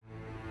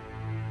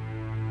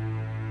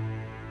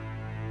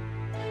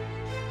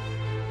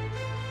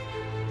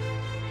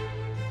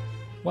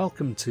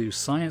Welcome to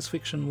Science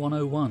Fiction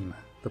 101,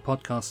 the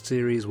podcast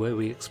series where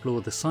we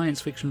explore the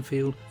science fiction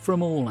field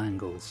from all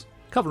angles,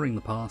 covering the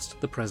past,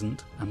 the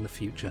present and the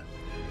future.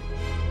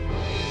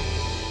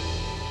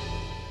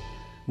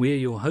 We're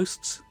your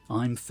hosts.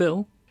 I'm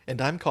Phil.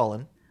 And I'm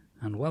Colin.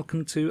 And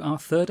welcome to our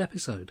third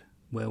episode,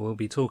 where we'll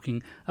be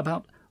talking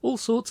about all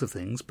sorts of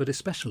things, but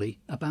especially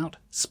about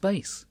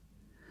space.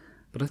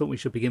 But I thought we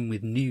should begin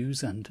with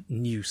news and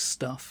new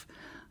stuff,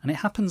 and it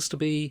happens to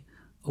be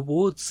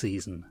awards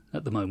season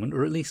at the moment,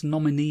 or at least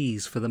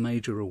nominees for the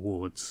major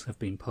awards have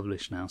been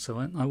published now, so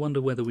I wonder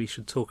whether we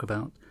should talk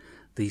about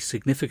the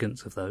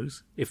significance of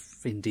those,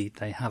 if indeed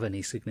they have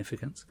any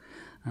significance,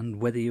 and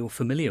whether you're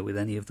familiar with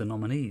any of the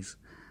nominees.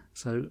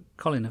 So,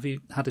 Colin, have you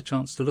had a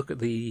chance to look at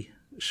the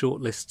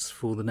shortlists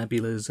for the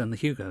Nebulas and the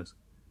Hugos?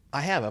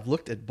 I have. I've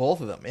looked at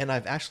both of them, and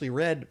I've actually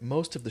read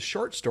most of the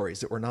short stories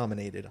that were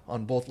nominated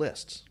on both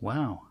lists.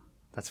 Wow,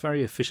 that's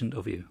very efficient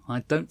of you.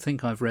 I don't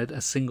think I've read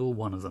a single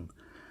one of them.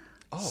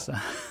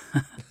 Oh.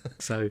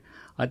 So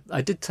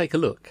I did take a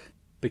look,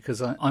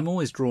 because I'm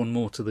always drawn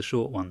more to the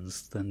short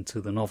ones than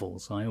to the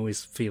novels. I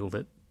always feel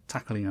that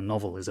tackling a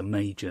novel is a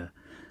major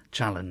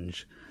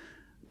challenge,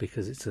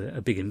 because it's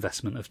a big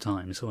investment of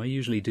time. So I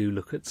usually do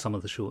look at some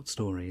of the short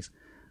stories,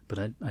 but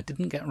I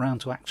didn't get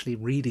around to actually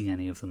reading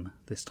any of them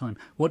this time.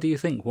 What do you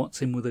think?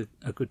 What's in with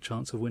a good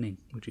chance of winning,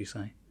 would you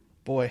say?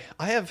 Boy,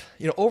 I have,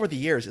 over the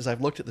years, as I've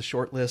looked at the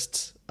short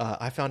lists,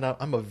 I found out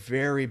I'm a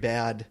very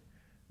bad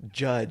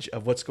judge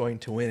of what's going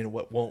to win and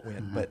what won't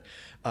win. But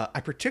I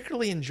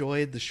particularly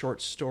enjoyed the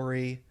short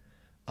story,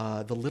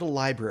 The Little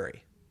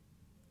Library.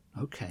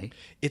 Okay.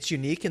 It's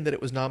unique in that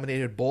it was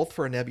nominated both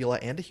for a Nebula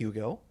and a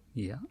Hugo.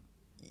 Yeah.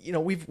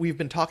 We've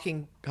been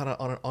talking kind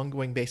of on an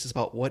ongoing basis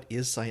about what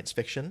is science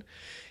fiction,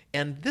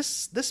 and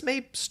this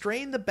may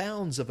strain the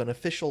bounds of an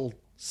official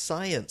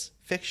science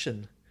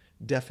fiction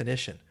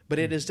definition, but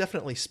it is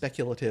definitely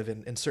speculative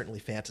and certainly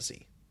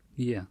fantasy.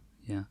 Yeah.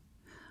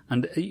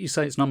 And you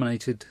say it's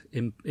nominated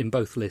in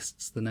both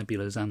lists, the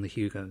Nebulas and the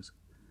Hugos?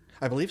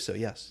 I believe so,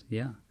 yes.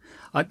 Yeah.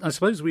 I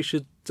suppose we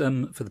should,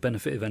 for the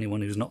benefit of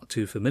anyone who's not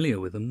too familiar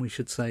with them, we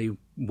should say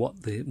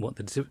what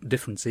the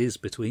difference is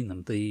between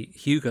them. The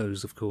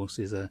Hugos, of course,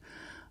 is a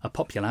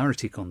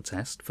popularity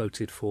contest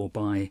voted for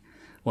by,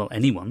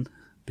 anyone,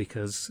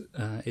 because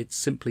it's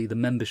simply the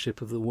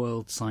membership of the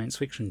World Science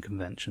Fiction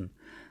Convention.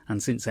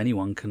 And since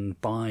anyone can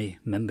buy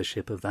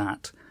membership of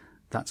that,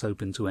 that's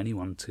open to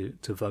anyone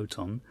to vote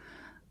on.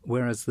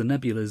 Whereas the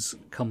Nebulas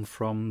come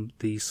from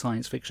the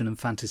Science Fiction and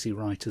Fantasy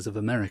Writers of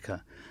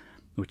America,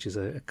 which is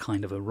a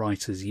kind of a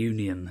writers'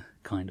 union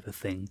kind of a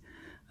thing.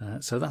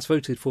 So that's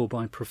voted for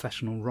by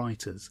professional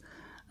writers.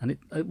 And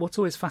what's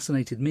always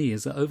fascinated me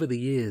is that over the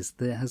years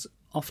there has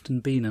often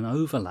been an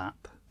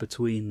overlap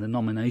between the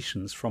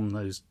nominations from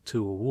those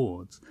two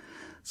awards.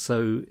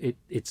 So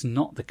it's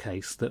not the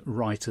case that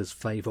writers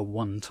favour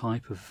one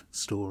type of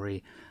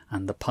story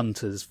and the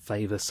punters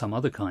favour some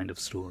other kind of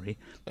story.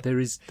 There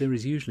is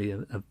usually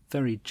a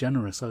very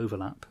generous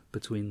overlap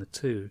between the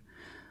two.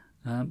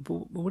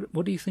 But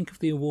what do you think of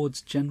the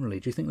awards generally?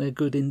 Do you think they're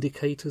good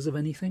indicators of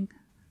anything?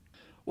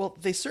 Well,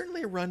 they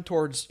certainly run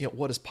towards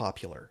what is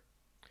popular.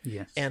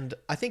 Yes. And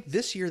I think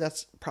this year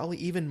that's probably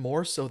even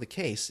more so the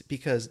case,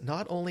 because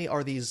not only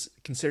are these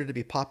considered to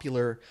be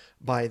popular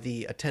by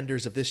the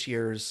attenders of this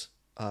year's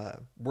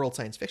World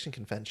Science Fiction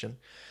Convention,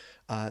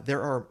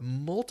 there are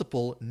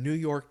multiple New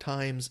York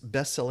Times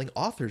best-selling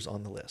authors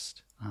on the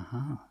list.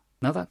 Uh-huh.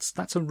 Now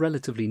that's a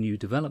relatively new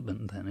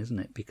development then, isn't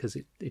it? Because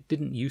it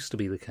didn't used to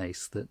be the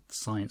case that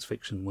science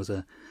fiction was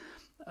a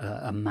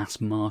mass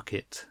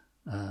market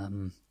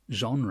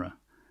genre.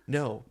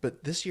 No,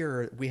 but this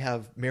year we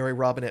have Mary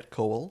Robinette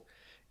Kowal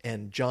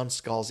and John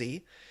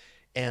Scalzi,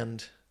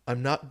 and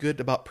I'm not good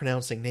about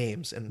pronouncing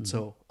names, and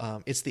so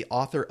it's the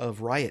author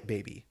of Riot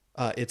Baby.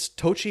 It's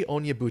Tochi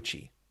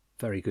Onyebuchi.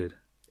 Very good.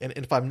 And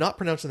if I'm not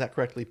pronouncing that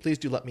correctly, please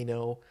do let me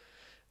know.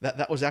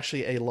 That was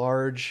actually a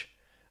large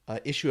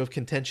issue of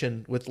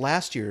contention with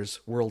last year's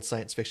World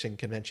Science Fiction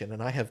Convention,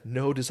 and I have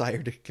no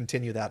desire to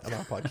continue that on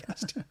our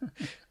podcast.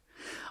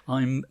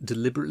 I'm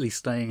deliberately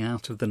staying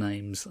out of the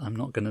names. I'm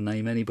not going to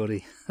name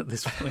anybody at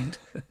this point.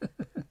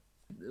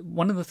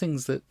 One of the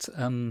things that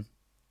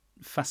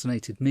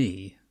fascinated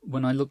me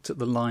when I looked at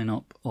the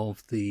lineup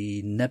of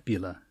the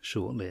Nebula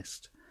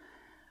shortlist,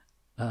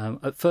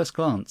 at first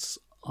glance,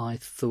 I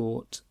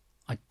thought,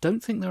 I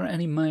don't think there are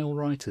any male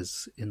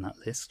writers in that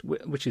list,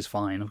 which is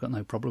fine. I've got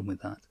no problem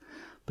with that.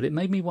 But it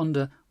made me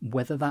wonder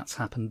whether that's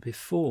happened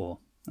before.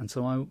 And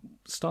so I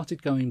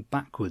started going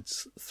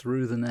backwards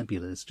through the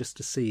Nebulas just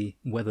to see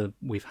whether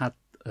we've had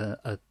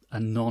a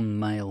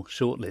non-male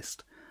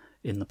shortlist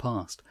in the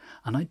past.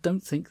 And I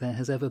don't think there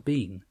has ever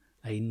been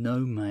a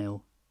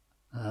no-male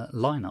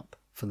lineup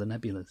for the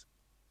Nebulas,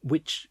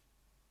 which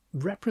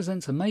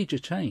represents a major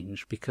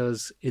change,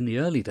 because in the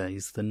early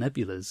days the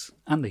Nebulas,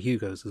 and the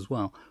Hugos as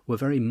well, were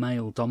very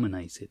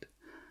male-dominated.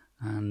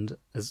 And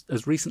as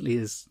recently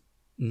as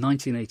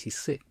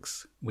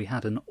 1986, we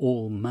had an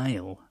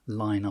all-male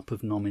lineup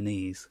of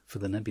nominees for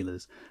the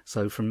Nebulas.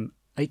 So from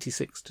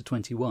 86 to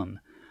 21,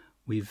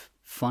 we've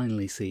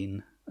finally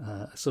seen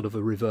sort of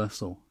a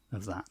reversal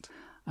of that.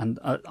 And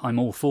I'm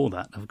all for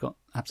that. I've got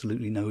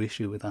absolutely no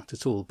issue with that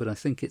at all. But I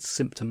think it's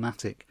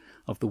symptomatic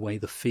of the way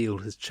the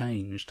field has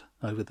changed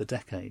over the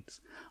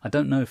decades. I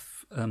don't know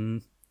if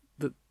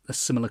that a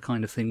similar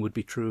kind of thing would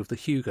be true of the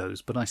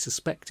Hugos, but I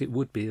suspect it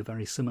would be a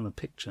very similar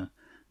picture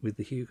with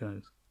the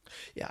Hugos.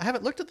 Yeah, I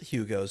haven't looked at the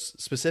Hugos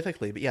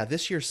specifically, but yeah,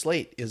 this year's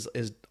slate is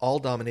all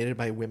dominated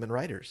by women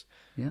writers.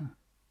 Yeah.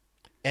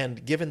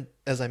 And given,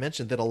 as I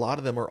mentioned, that a lot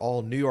of them are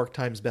all New York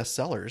Times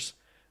bestsellers,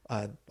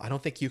 I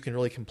don't think you can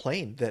really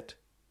complain that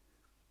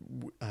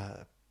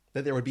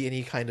there would be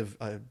any kind of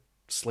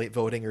slate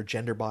voting or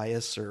gender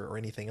bias or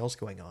anything else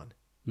going on.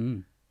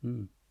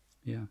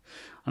 Yeah,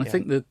 and I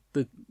think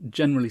that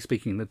generally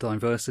speaking, the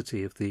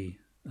diversity of the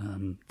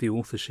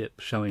authorship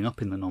showing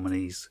up in the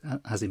nominees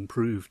has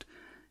improved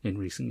in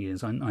recent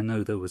years. I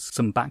know there was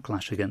some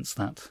backlash against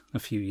that a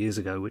few years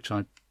ago, which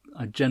I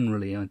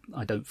generally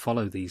don't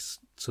follow these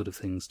sort of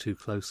things too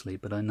closely,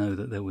 but I know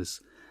that there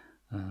was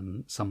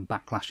some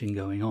backlashing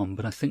going on.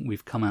 But I think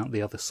we've come out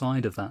the other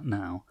side of that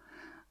now,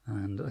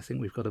 and I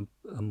think we've got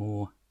a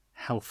more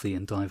healthy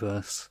and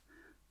diverse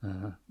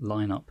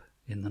lineup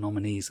in the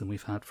nominees than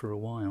we've had for a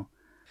while.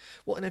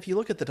 Well, and if you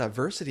look at the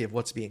diversity of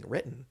what's being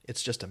written,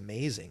 it's just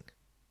amazing.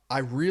 I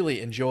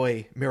really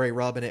enjoy Mary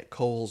Robinette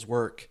Cole's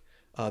work,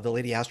 the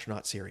Lady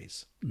Astronaut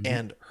series. Mm-hmm.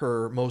 And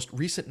her most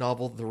recent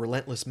novel, The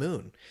Relentless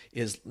Moon,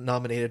 is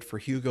nominated for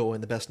Hugo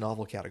in the Best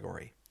Novel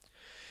category.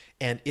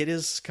 And it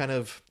is kind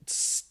of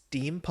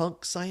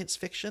steampunk science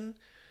fiction.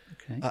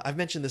 Okay. I've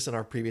mentioned this in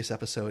our previous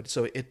episode.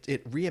 So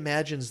it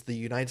reimagines the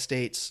United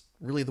States,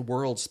 really the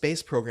world's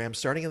space program,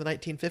 starting in the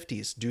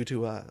 1950s due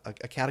to a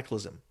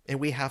cataclysm. And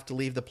we have to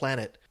leave the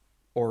planet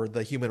or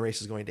the human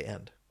race is going to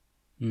end.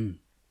 Mm.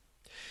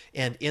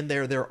 And in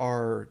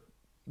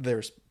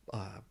there's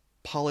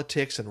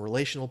politics and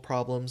relational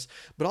problems,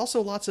 but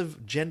also lots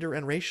of gender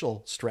and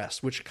racial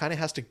stress, which kind of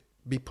has to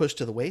be pushed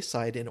to the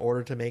wayside in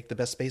order to make the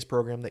best space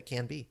program that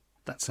can be.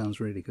 That sounds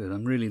really good.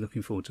 I'm really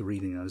looking forward to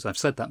reading those. I've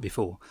said that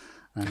before,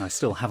 and I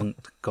still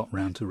haven't got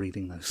round to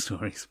reading those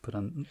stories, but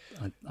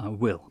I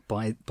will.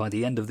 By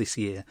the end of this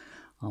year,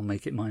 I'll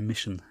make it my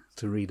mission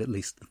to read at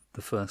least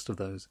the first of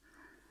those.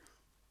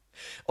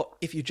 Oh,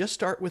 if you just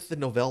start with the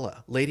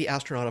novella, Lady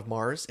Astronaut of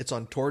Mars, it's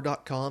on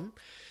Tor.com.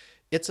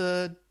 It's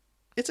a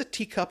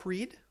teacup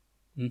read.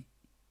 Good.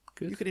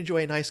 You could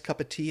enjoy a nice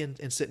cup of tea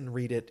and sit and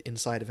read it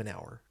inside of an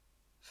hour.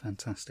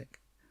 Fantastic.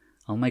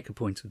 I'll make a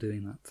point of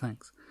doing that.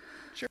 Thanks.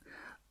 Sure.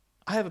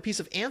 I have a piece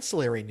of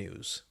ancillary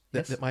news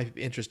that might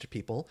interest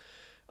people.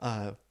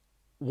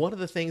 One of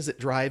the things that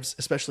drives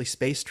especially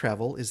space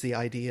travel is the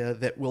idea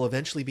that we'll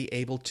eventually be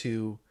able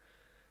to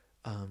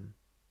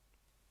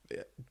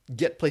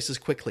get places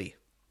quickly.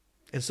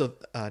 And so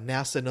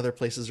NASA and other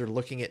places are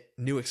looking at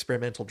new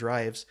experimental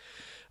drives.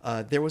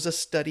 There was a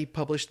study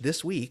published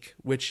this week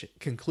which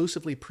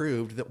conclusively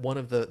proved that one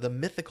of the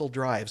mythical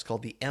drives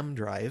called the M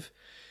drive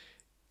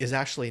is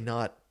actually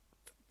not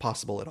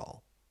possible at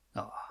all.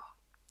 Oh,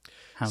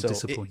 how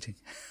disappointing.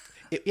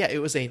 It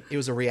was a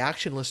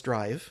reactionless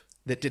drive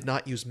that did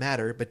not use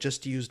matter, but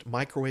just used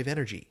microwave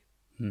energy.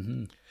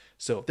 Mm-hmm.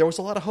 So there was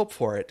a lot of hope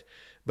for it,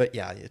 but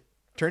yeah, it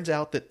turns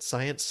out that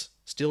science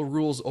still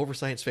rules over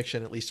science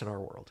fiction, at least in our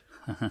world.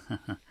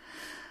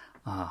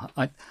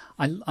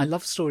 I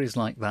love stories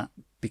like that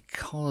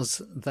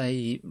because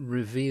they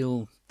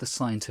reveal the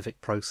scientific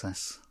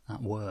process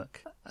at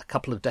work. A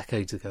couple of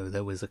decades ago,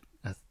 there was a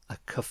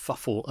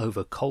kerfuffle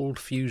over cold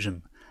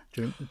fusion.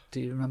 Do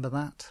you remember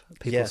that?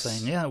 People yes.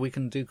 saying, yeah, we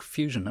can do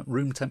fusion at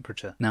room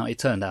temperature. Now, it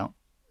turned out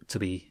to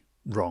be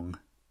wrong.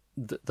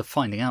 The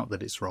finding out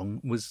that it's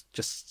wrong was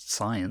just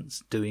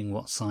science doing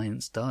what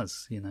science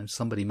does. You know,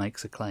 somebody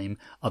makes a claim,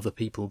 other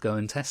people go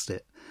and test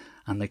it,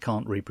 and they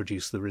can't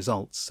reproduce the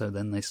results. So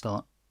then they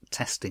start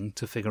testing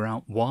to figure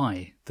out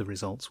why the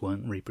results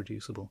weren't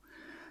reproducible.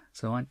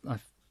 So I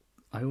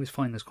always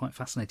find this quite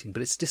fascinating,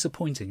 but it's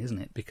disappointing,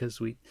 isn't it? Because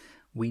we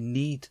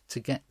need to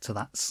get to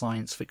that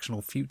science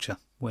fictional future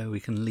where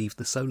we can leave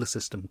the solar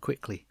system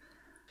quickly.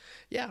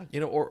 Yeah,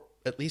 or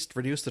at least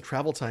reduce the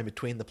travel time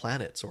between the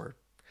planets, or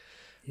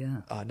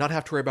not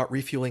have to worry about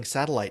refueling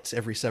satellites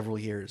every several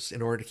years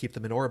in order to keep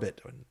them in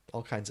orbit, and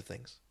all kinds of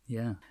things.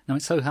 Yeah. Now,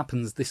 it so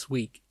happens this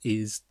week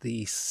is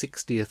the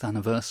 60th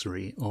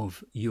anniversary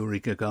of Yuri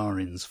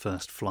Gagarin's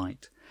first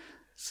flight.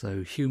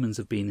 So humans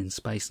have been in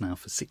space now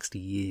for 60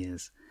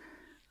 years.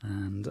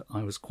 And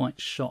I was quite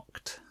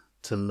shocked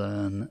to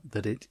learn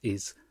that it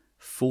is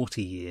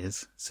 40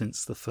 years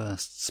since the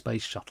first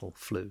space shuttle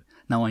flew.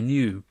 Now, I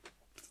knew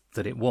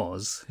that it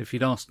was. If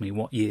you'd asked me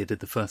what year did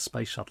the first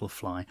space shuttle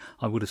fly,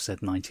 I would have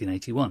said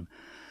 1981.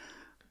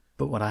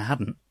 But what I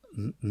hadn't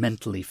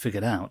mentally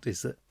figured out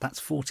is that that's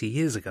 40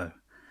 years ago.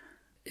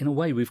 In a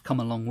way, we've come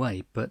a long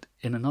way, but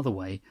in another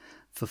way,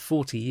 for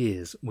 40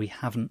 years, we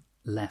haven't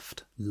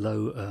left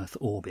low Earth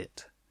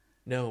orbit.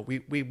 No,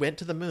 we went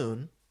to the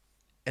moon,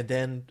 and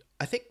then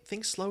I think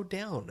things slowed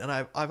down. And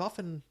I've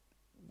often,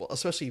 well,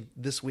 especially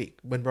this week,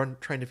 when we're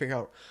trying to figure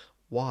out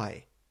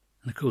why.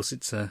 And of course,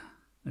 it's a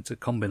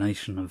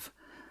combination of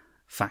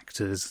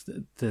factors.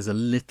 There's a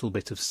little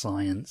bit of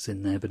science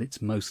in there, but it's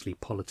mostly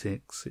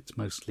politics. It's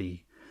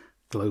mostly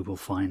global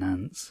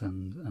finance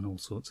and all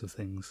sorts of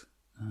things,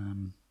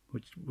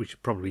 which we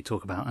should probably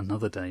talk about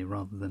another day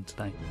rather than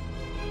today.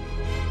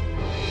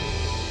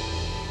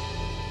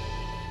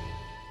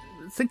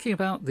 Thinking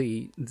about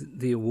the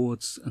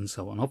awards and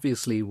so on,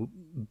 obviously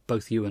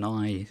both you and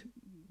I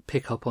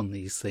pick up on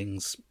these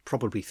things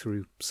probably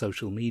through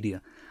social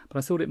media, but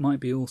I thought it might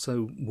be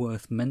also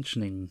worth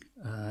mentioning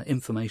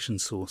information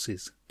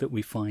sources that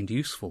we find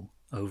useful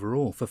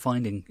overall for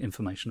finding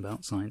information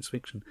about science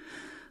fiction.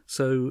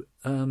 So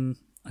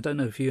I don't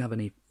know if you have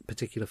any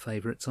particular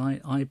favourites.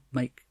 I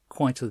make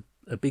quite a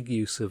big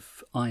use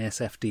of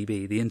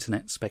ISFDB, the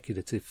Internet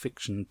Speculative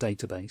Fiction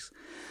Database,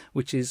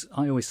 which is,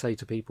 I always say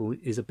to people,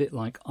 is a bit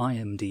like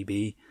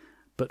IMDb,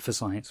 but for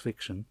science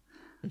fiction.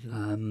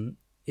 Mm-hmm.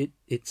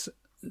 It's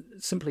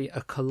simply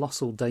a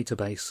colossal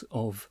database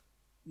of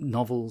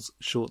novels,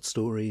 short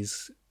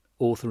stories,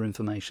 author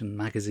information,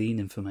 magazine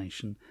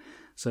information.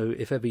 So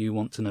if ever you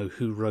want to know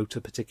who wrote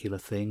a particular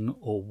thing,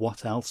 or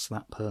what else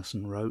that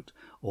person wrote,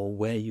 or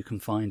where you can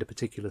find a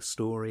particular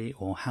story,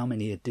 or how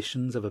many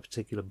editions of a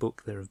particular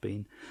book there have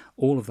been,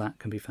 all of that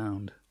can be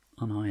found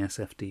on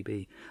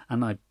ISFDB.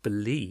 And I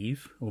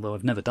believe, although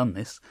I've never done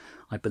this,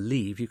 I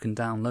believe you can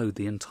download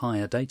the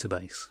entire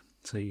database.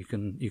 So you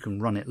can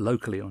run it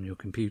locally on your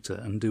computer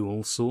and do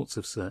all sorts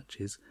of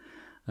searches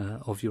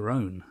of your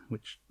own,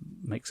 which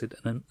makes it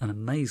an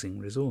amazing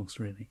resource,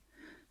 really.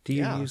 Do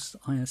you use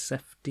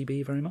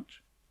ISFDB very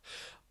much?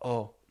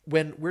 Oh,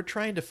 when we're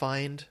trying to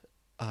find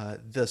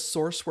the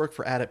source work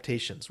for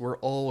adaptations, we're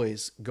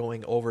always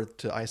going over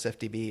to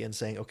ISFDB and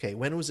saying, okay,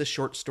 when was a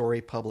short story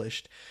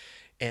published?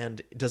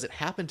 And does it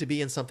happen to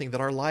be in something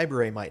that our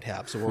library might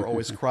have? So we're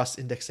always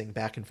cross-indexing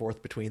back and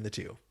forth between the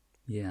two.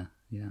 Yeah.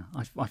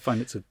 I find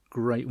it's a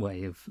great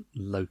way of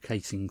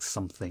locating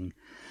something,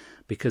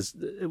 because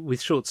with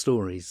short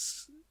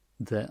stories,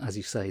 as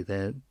you say,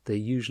 they're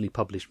usually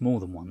published more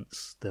than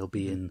once. They'll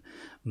be in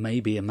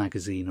maybe a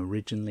magazine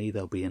originally,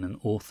 they'll be in an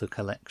author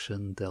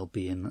collection, they'll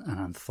be in an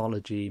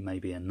anthology,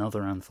 maybe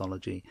another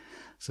anthology.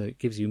 So it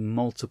gives you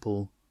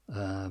multiple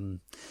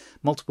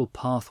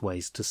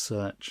pathways to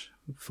search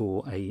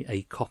for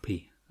a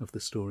copy of the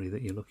story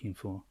that you're looking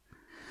for.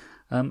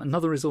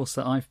 Another resource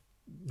that I've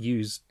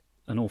used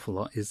an awful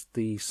lot is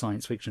the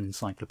Science Fiction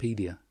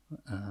Encyclopedia,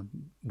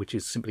 which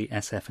is simply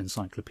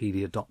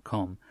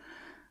sfencyclopedia.com.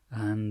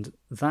 And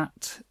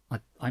that,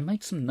 I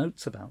made some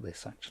notes about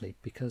this, actually,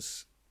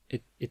 because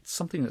it's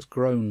something that's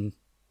grown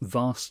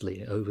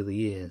vastly over the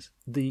years.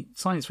 The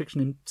Science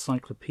Fiction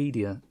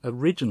Encyclopedia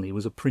originally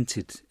was a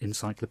printed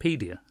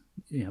encyclopedia,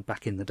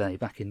 back in the day,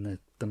 back in the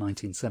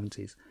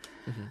 1970s.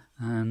 Mm-hmm.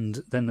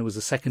 And then there was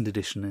a second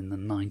edition in the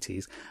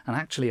 90s. And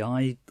actually,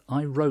 I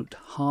wrote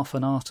half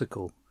an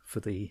article for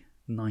the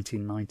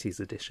 1990s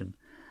edition.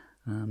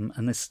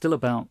 And there's still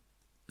about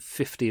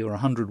 50 or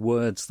 100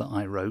 words that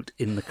I wrote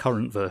in the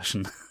current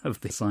version of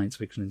the Science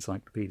Fiction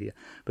Encyclopedia.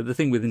 But the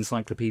thing with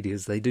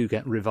encyclopedias, they do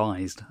get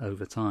revised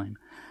over time.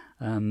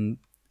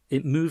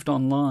 It moved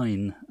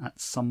online at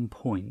some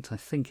point, I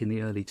think in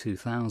the early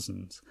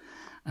 2000s,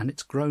 and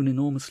it's grown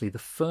enormously. The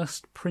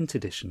first print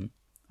edition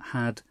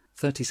had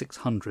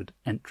 3,600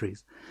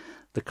 entries.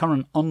 The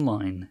current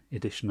online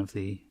edition of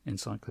the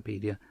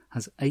encyclopedia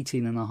has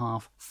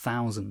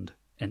 18,500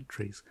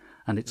 entries,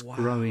 and it's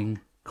growing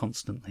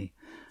constantly.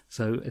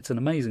 So it's an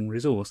amazing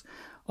resource.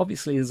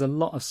 Obviously, there's a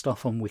lot of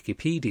stuff on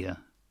Wikipedia,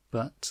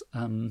 but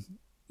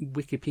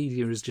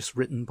Wikipedia is just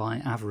written by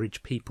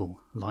average people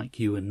like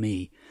you and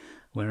me,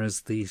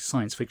 whereas the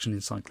Science Fiction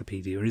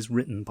Encyclopedia is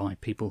written by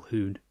people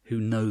who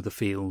know the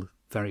field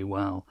very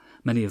well.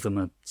 Many of them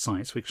are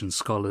science fiction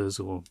scholars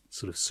or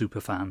sort of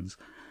super fans.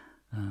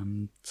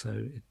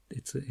 So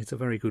it's a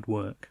very good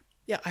work.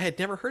 Yeah, I had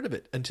never heard of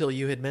it until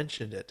you had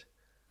mentioned it.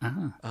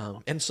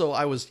 Ah. And so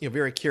I was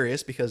very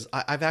curious, because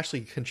I've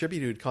actually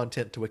contributed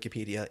content to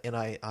Wikipedia, and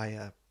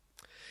I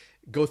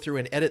go through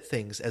and edit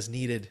things as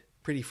needed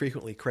pretty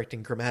frequently,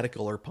 correcting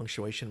grammatical or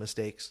punctuation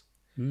mistakes.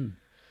 Mm.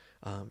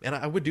 And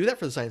I would do that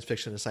for the Science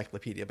Fiction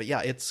Encyclopedia. But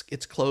yeah,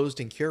 it's closed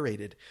and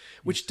curated,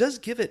 which does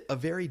give it a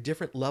very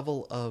different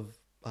level of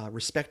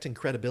respect and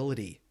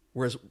credibility,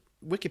 whereas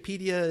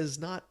Wikipedia is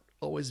not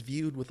always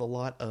viewed with a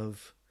lot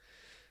of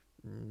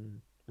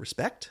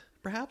respect.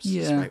 Perhaps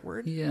is the right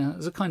word. Yeah,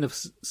 there's a kind of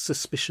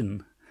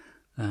suspicion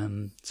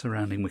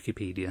surrounding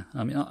Wikipedia.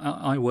 I mean,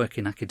 I work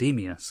in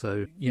academia,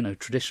 so,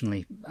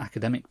 traditionally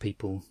academic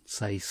people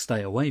say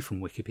stay away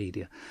from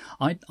Wikipedia.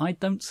 I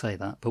don't say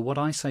that, but what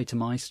I say to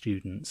my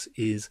students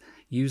is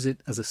use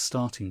it as a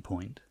starting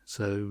point.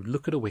 So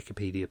look at a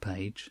Wikipedia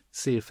page,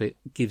 see if it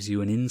gives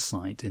you an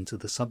insight into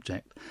the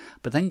subject,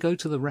 but then go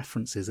to the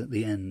references at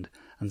the end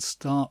and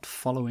start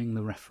following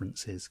the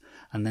references,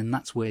 and then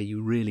that's where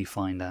you really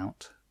find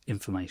out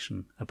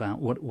information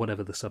about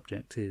whatever the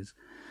subject is.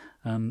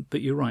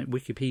 But you're right,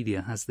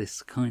 Wikipedia has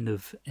this kind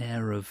of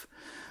air of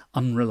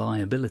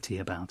unreliability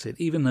about it,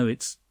 even though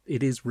it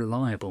is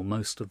reliable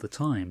most of the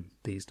time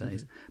these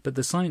days. Mm-hmm. But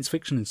the Science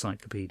Fiction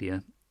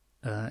Encyclopedia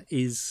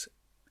is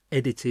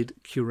edited,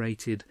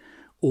 curated,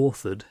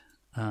 authored.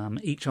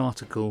 Each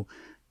article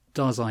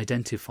does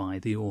identify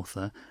the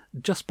author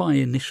just by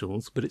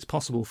initials, but it's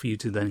possible for you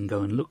to then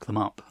go and look them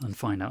up and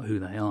find out who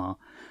they are.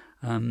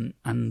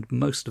 And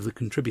most of the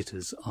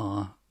contributors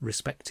are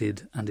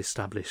respected and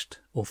established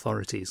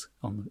authorities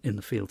in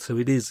the field. So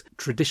it is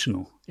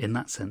traditional in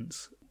that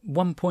sense.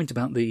 One point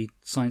about the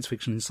Science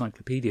Fiction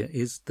Encyclopedia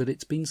is that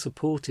it's been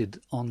supported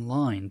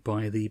online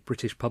by the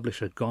British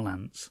publisher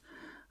Gollancz,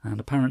 and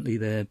apparently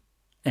they're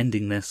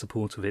ending their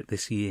support of it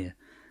this year.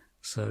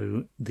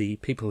 So the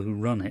people who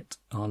run it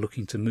are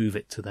looking to move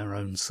it to their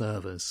own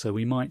servers. So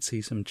we might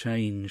see some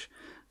change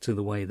to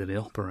the way that it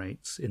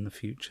operates in the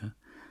future.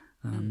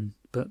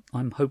 But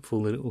I'm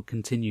hopeful that it will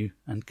continue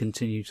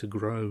to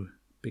grow,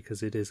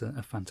 because it is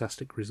a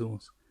fantastic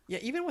resource. Yeah,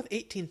 even with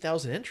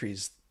 18,000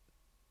 entries,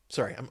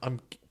 sorry, I'm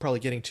probably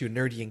getting too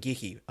nerdy and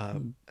geeky.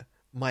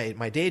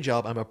 My day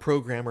job, I'm a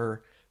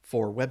programmer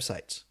for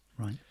websites.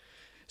 Right.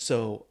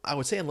 So I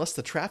would say unless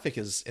the traffic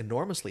is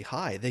enormously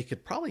high, they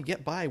could probably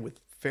get by with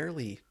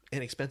fairly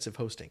inexpensive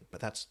hosting.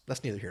 But that's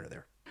neither here nor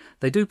there.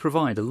 They do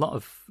provide a lot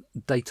of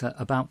data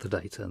about the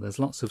data. There's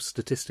lots of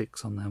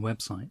statistics on their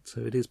website,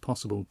 so it is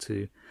possible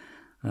to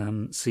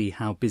see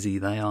how busy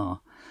they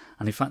are.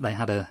 And in fact, they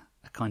had a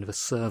kind of a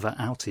server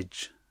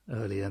outage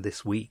earlier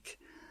this week,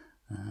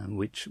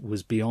 which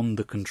was beyond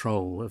the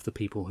control of the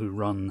people who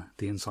run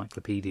the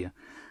encyclopedia,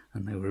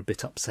 and they were a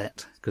bit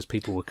upset because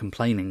people were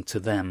complaining to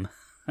them,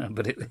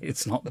 but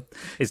it's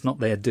not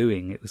their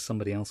doing. It was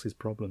somebody else's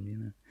problem, you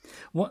know.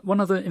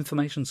 One other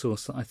information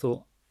source that I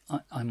thought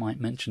I might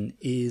mention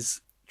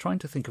is trying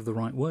to think of the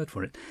right word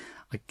for it.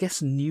 I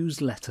guess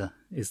newsletter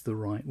is the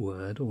right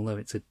word, although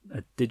it's a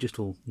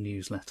digital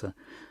newsletter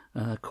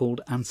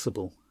called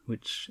Ansible,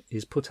 which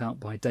is put out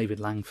by David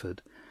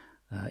Langford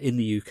in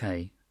the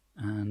UK,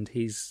 and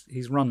he's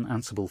run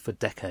Ansible for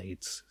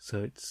decades,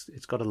 so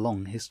it's got a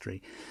long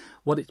history.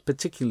 What it's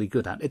particularly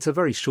good at, it's a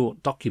very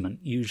short document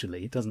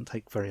usually, it doesn't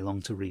take very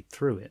long to read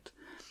through it,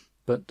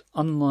 but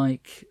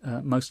unlike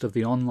most of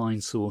the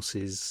online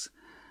sources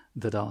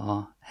that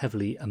are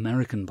heavily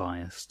American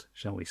biased,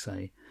 shall we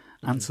say,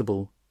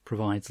 Ansible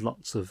provides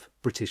lots of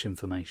British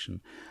information,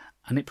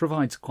 and it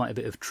provides quite a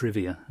bit of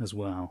trivia as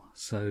well.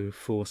 So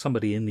for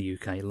somebody in the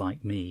UK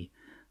like me,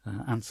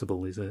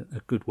 Ansible is a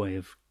good way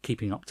of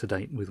keeping up to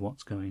date with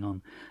what's going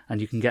on. And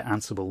you can get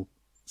Ansible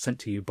sent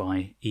to you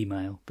by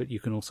email, but you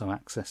can also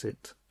access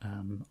it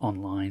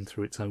online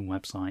through its own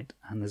website,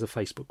 and there's a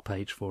Facebook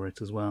page for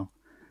it as well.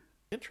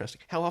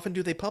 Interesting. How often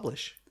do they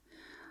publish?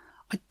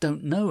 I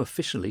don't know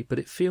officially, but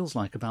it feels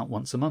like about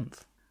once a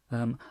month.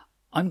 I'm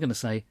going to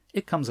say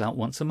it comes out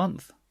once a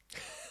month.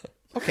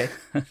 Okay.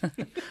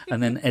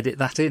 And then edit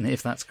that in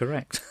if that's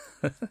correct.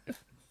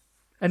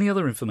 Any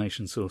other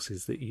information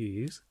sources that you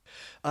use?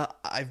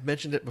 I've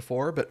mentioned it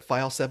before, but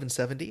File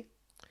 770.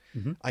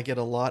 Mm-hmm. I get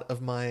a lot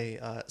of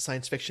my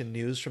science fiction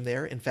news from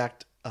there. In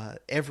fact,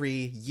 every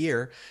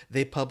year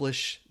they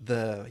publish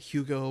the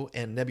Hugo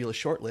and Nebula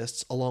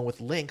shortlists along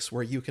with links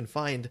where you can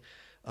find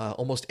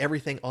almost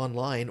everything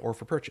online or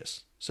for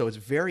purchase. So it's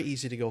very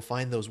easy to go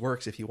find those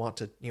works if you want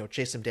to,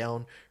 chase them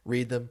down,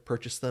 read them,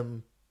 purchase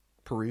them,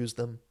 peruse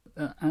them.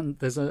 And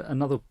there's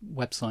another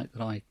website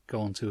that I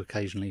go onto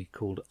occasionally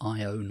called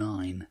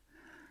IO9,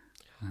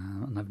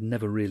 and I've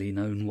never really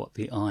known what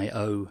the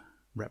IO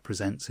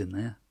represents in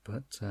there,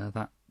 but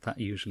that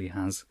usually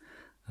has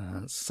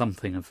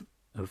something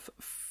of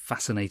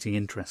fascinating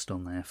interest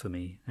on there for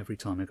me every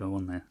time I go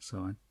on there.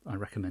 So I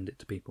recommend it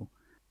to people.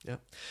 Yeah,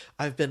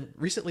 I've been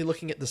recently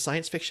looking at the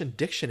Science Fiction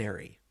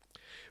Dictionary,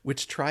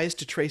 which tries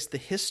to trace the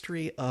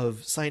history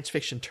of science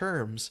fiction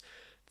terms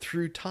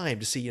through time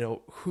to see,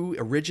 who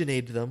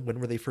originated them,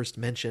 when were they first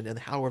mentioned, and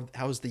how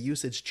has the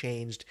usage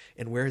changed,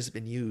 and where has it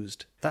been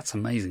used. That's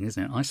amazing,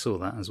 isn't it? I saw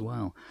that as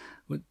well.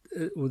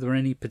 Were there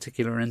any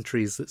particular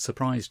entries that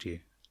surprised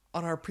you?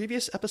 On our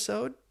previous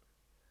episode,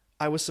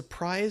 I was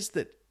surprised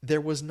that there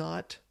was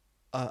not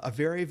a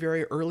very,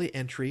 very early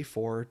entry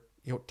for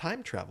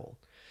time travel.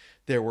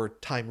 There were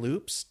time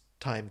loops,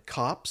 time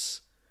cops,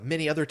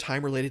 many other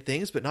time-related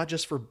things, but not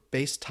just for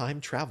base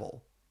time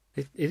travel.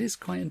 It is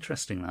quite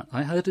interesting that.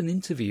 I heard an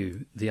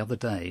interview the other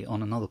day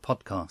on another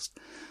podcast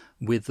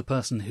with the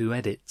person who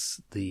edits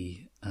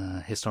the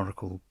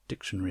Historical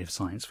Dictionary of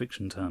Science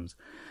Fiction Terms.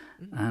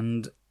 Mm-hmm.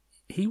 And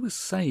he was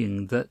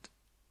saying that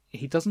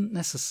he doesn't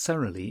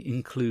necessarily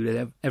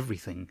include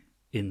everything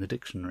in the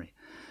dictionary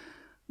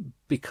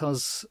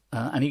because,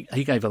 and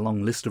he gave a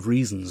long list of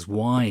reasons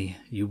why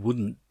you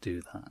wouldn't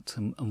do that.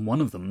 And one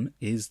of them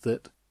is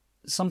that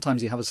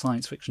sometimes you have a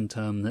science fiction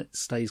term that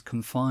stays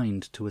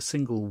confined to a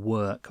single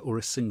work or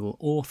a single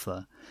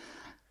author,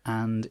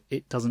 and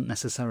it doesn't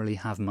necessarily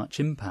have much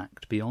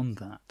impact beyond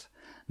that.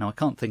 Now, I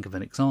can't think of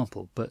an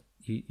example, but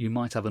you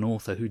might have an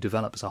author who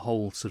develops a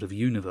whole sort of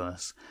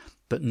universe,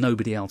 but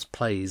nobody else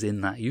plays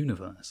in that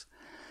universe.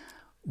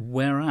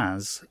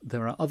 Whereas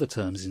there are other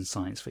terms in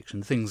science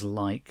fiction, things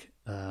like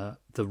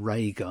the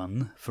ray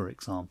gun, for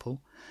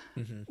example,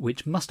 mm-hmm.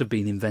 which must have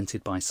been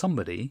invented by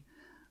somebody,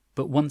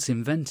 but once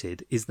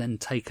invented is then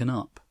taken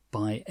up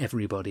by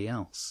everybody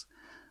else.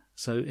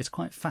 So it's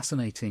quite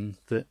fascinating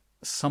that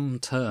some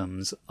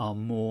terms are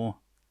more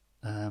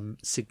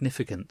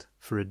significant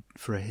for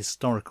a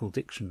historical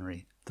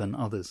dictionary than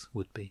others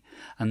would be.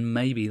 And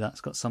maybe that's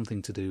got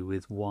something to do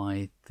with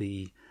why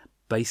the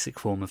basic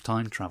form of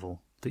time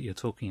travel that you're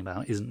talking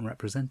about isn't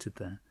represented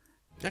there.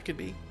 That could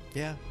be,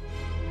 yeah.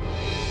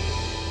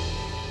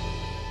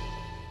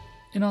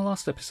 In our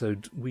last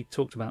episode, we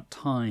talked about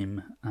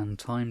time and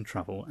time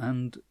travel,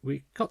 and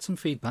we got some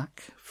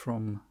feedback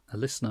from a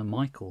listener,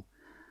 Michael,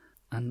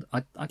 and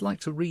I'd like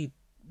to read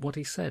what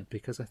he said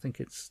because I think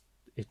it's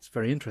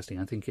very interesting.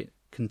 I think it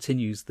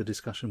continues the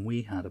discussion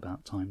we had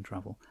about time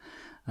travel.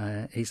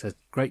 He says,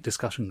 "Great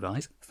discussion,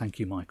 guys." Thank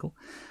you, Michael.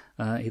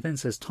 He then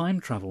says, "Time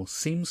travel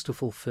seems to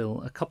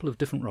fulfill a couple of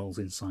different roles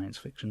in science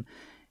fiction.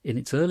 In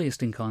its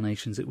earliest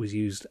incarnations, it was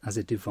used as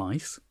a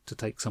device to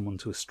take someone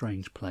to a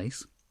strange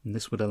place, and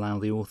this would allow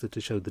the author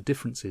to show the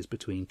differences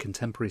between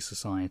contemporary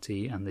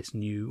society and this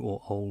new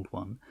or old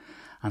one,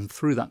 and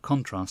through that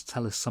contrast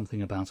tell us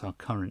something about our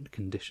current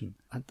condition."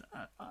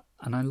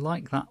 And I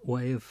like that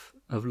way of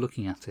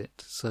looking at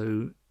it.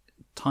 So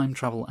time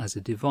travel as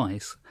a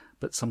device,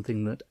 but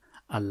something that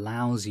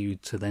allows you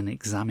to then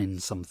examine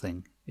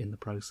something in the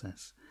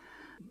process.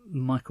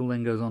 Michael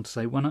then goes on to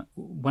say,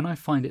 when I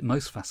find it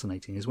most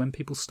fascinating is when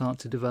people start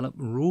to develop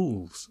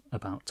rules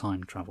about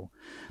time travel,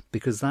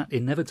 because that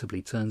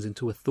inevitably turns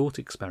into a thought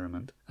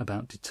experiment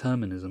about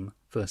determinism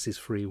versus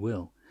free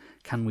will.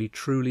 Can we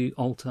truly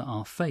alter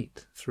our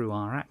fate through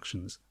our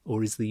actions,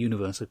 or is the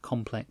universe a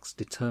complex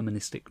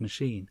deterministic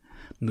machine,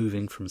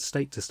 moving from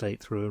state to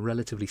state through a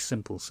relatively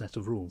simple set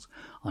of rules?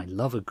 I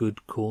love a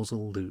good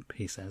causal loop,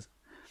 he says.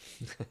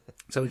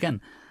 So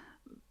again,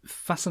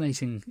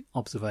 fascinating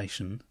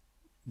observation,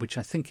 which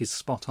I think is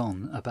spot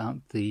on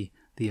about the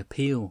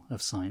appeal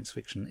of science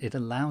fiction. It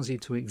allows you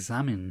to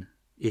examine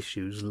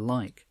issues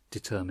like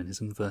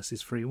determinism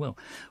versus free will,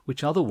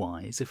 which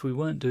otherwise, if we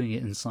weren't doing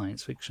it in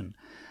science fiction,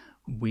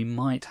 we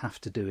might have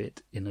to do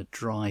it in a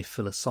dry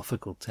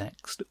philosophical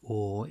text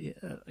or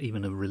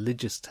even a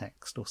religious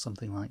text or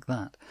something like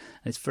that.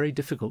 And it's very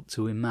difficult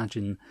to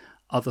imagine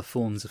other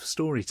forms of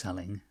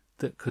storytelling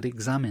that could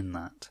examine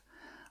that.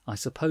 I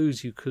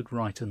suppose you could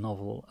write a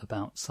novel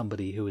about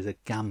somebody who is a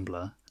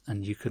gambler,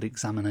 and you could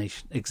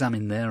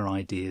examine their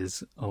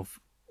ideas of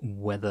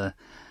whether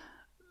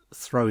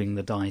throwing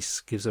the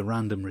dice gives a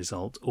random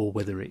result or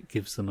whether it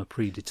gives them a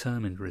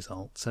predetermined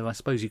result. So I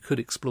suppose you could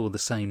explore the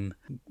same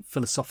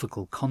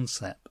philosophical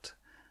concept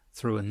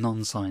through a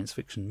non-science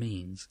fiction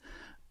means.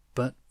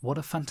 But what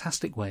a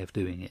fantastic way of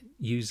doing it,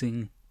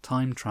 using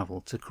time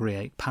travel to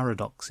create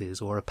paradoxes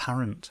or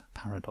apparent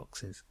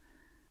paradoxes.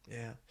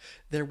 Yeah,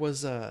 there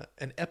was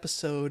an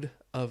episode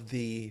of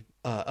the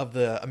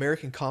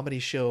American comedy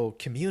show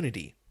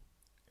Community,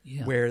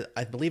 where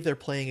I believe they're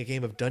playing a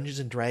game of Dungeons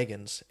and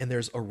Dragons, and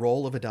there's a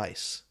roll of a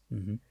dice,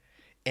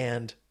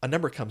 and a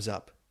number comes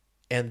up,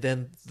 and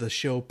then the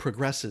show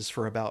progresses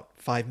for about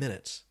 5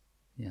 minutes,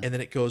 and then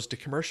it goes to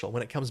commercial.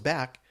 When it comes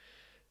back,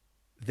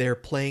 they're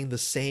playing the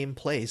same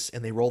place,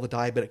 and they roll the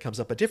die, but it comes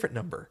up a different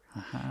number,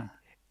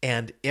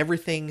 and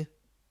everything,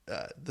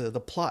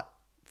 the plot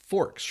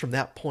forks from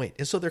that point.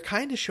 And so they're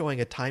kind of showing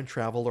a time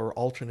travel or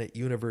alternate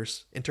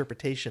universe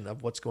interpretation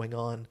of what's going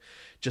on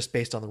just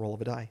based on the roll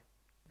of a die.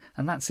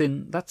 And that's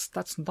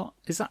not,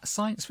 is that a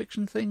science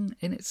fiction thing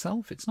in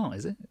itself? It's not,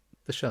 is it?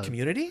 The show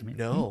Community?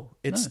 No,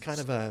 it's kind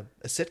of a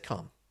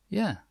sitcom.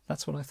 Yeah,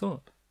 that's what I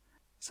thought.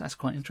 So that's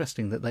quite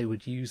interesting that they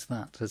would use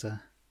that as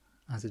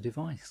a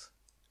device.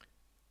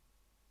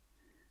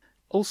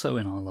 Also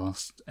in our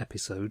last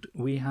episode,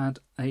 we had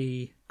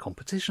a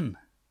competition.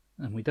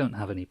 And we don't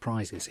have any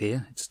prizes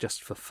here, it's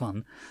just for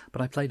fun,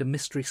 but I played a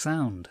mystery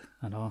sound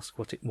and asked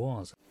what it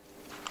was.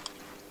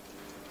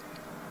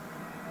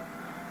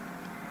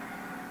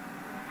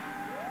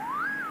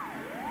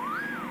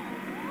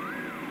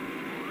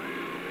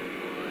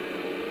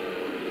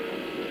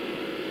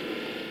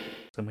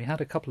 And we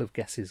had a couple of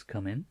guesses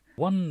come in.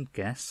 One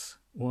guess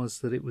was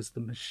that it was the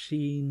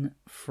machine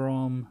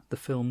from the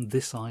film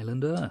This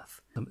Island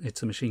Earth.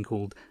 It's a machine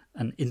called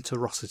an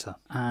interocitor.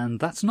 And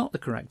that's not the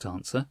correct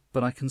answer,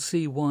 but I can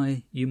see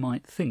why you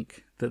might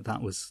think that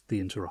that was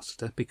the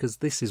interocitor, because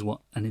this is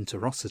what an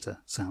interocitor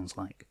sounds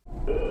like.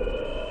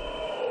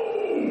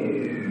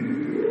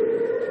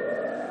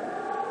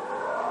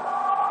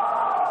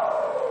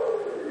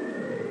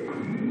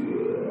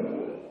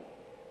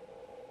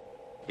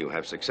 You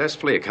have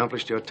successfully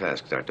accomplished your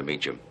task, Dr.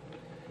 Meacham.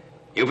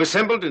 You've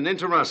assembled an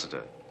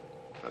interocitor,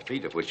 a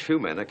feat of which few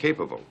men are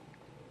capable.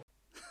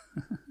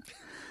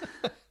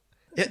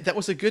 That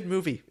was a good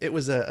movie. It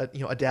was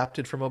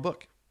adapted from a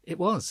book. It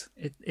was.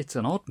 It's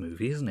an odd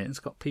movie, isn't it? It's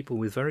got people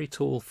with very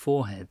tall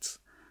foreheads.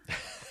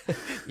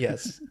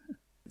 Yes.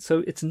 So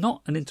it's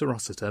not an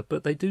interocitor,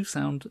 but they do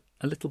sound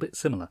a little bit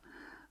similar.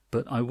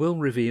 But I will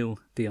reveal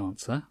the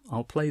answer.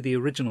 I'll play the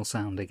original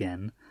sound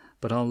again,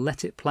 but I'll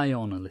let it play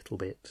on a little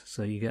bit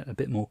so you get a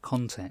bit more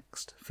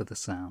context for the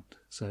sound.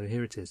 So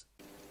here it is.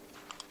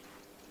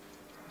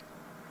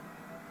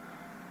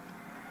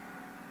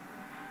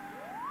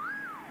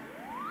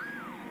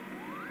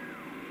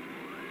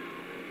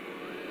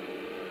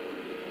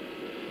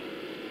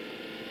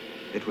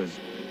 It was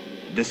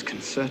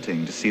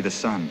disconcerting to see the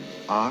sun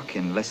arc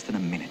in less than a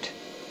minute.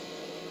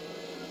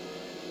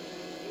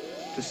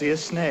 To see a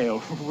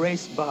snail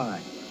race by.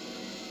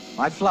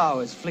 My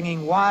flowers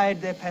flinging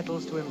wide their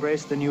petals to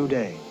embrace the new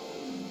day.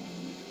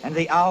 And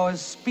the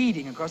hours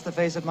speeding across the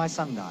face of my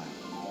sundial.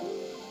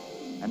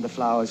 And the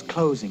flowers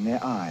closing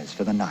their eyes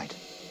for the night.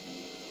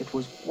 It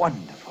was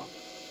wonderful.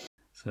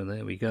 So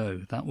there we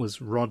go. That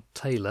was Rod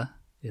Taylor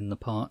in the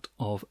part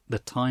of the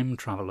Time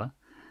Traveller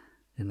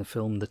in the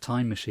film The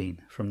Time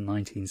Machine from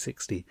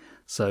 1960.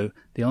 So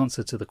the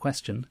answer to the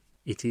question,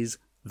 it is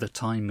the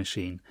Time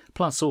Machine.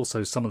 Plus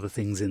also some of the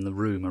things in the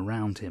room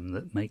around him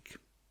that make,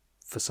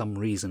 for some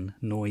reason,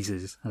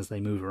 noises as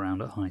they move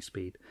around at high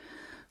speed.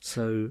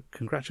 So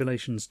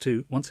congratulations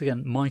to, once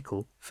again,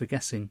 Michael for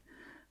guessing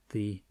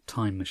the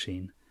Time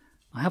Machine.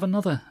 I have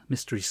another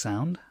mystery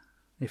sound.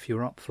 If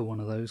you're up for one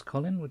of those,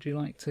 Colin, would you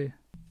like to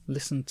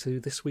listen to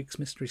this week's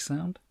mystery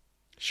sound?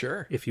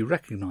 Sure. If you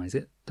recognise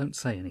it, don't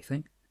say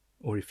anything.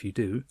 Or if you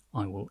do,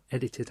 I will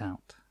edit it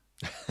out.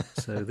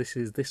 So this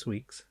is this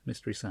week's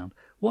mystery sound.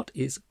 What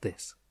is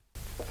this?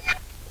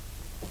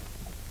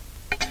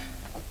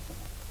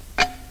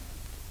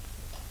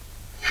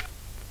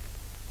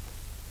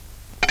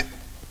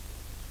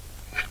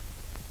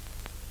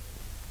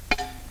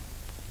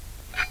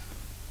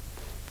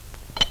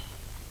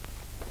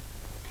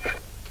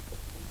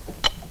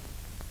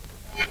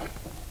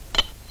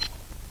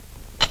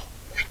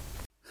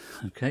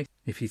 Okay,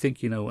 if you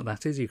think you know what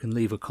that is, you can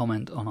leave a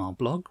comment on our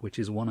blog, which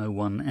is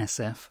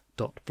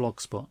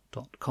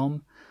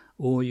 101sf.blogspot.com,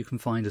 or you can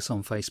find us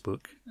on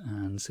Facebook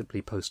and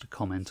simply post a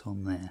comment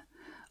on there,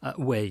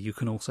 where you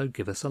can also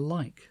give us a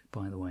like,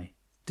 by the way.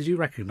 Did you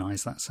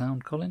recognise that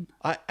sound, Colin?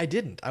 I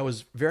didn't. I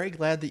was very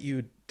glad that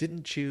you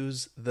didn't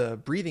choose the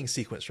breathing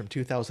sequence from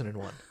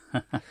 2001.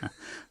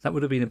 That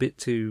would have been a bit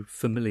too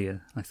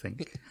familiar, I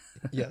think.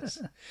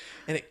 Yes.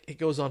 And it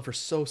goes on for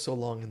so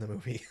long in the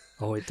movie.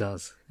 Oh, it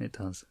does. It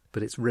does.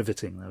 But it's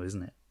riveting, though,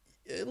 isn't it?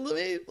 A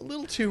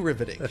little too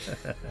riveting.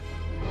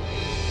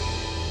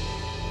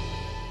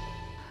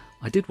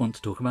 I did want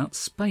to talk about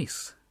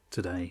space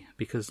today,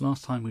 because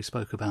last time we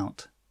spoke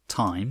about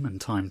time and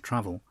time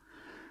travel.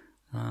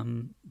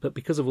 But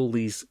because of all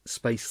these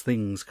space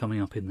things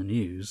coming up in the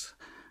news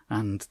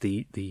and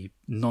the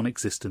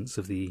non-existence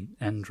of the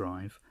M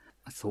drive,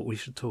 I thought we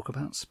should talk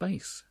about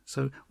space.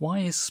 So why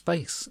is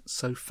space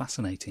so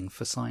fascinating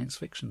for science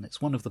fiction?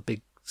 It's one of the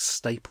big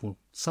staple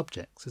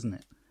subjects, isn't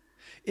it?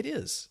 It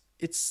is.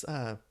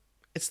 I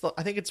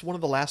think it's one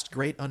of the last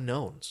great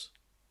unknowns.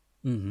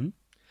 Mm-hmm.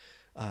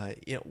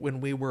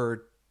 When we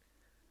were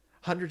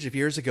hundreds of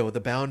years ago, the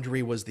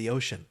boundary was the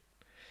ocean.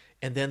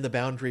 And then the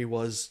boundary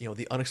was,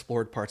 the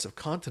unexplored parts of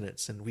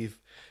continents. And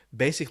we've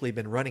basically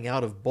been running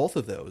out of both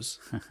of those.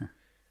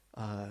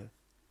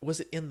 Was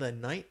it in the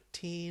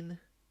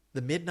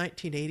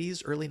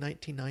mid-1980s, early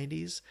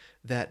 1990s,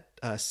 that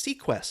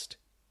Sequest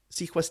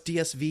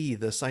DSV,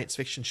 the science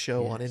fiction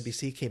show on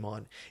NBC, came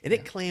on. And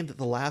it claimed that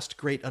the last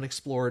great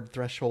unexplored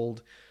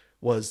threshold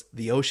was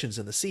the oceans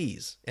and the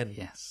seas. And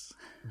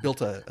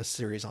built a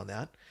series on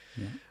that.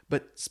 Yeah.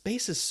 But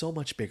space is so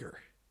much bigger.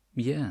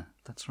 Yeah,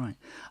 that's right.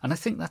 And I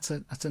think that's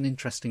an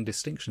interesting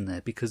distinction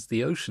there, because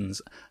the oceans,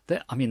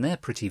 they're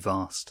pretty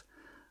vast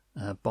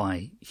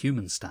by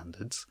human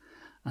standards,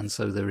 and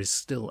so there is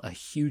still a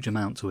huge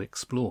amount to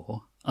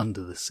explore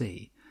under the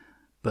sea,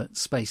 but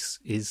space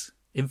is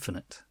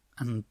infinite,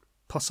 and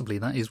possibly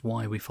that is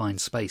why we find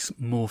space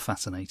more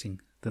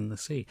fascinating than the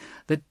sea.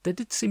 There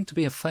did seem to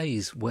be a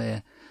phase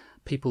where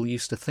people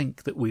used to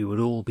think that we would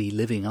all be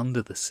living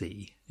under the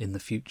sea in the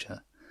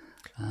future.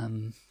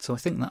 So I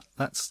think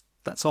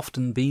that's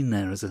often been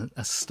there as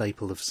a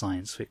staple of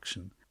science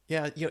fiction.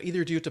 Yeah,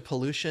 either due to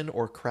pollution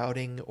or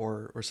crowding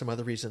or some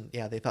other reason.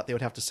 Yeah, they thought they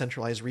would have to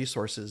centralize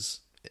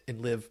resources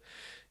and live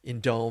in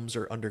domes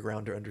or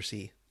underground or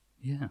undersea.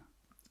 Yeah.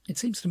 It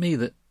seems to me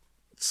that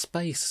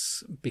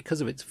space,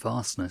 because of its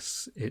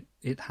vastness,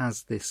 it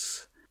has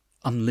this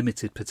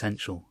unlimited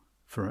potential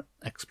for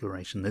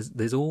exploration.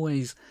 There's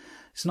always...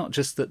 It's not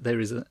just that there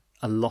is a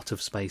lot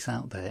of space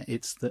out there,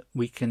 it's that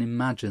we can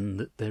imagine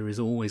that there is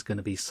always going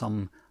to be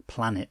some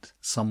planet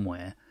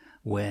somewhere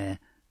where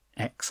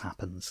X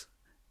happens.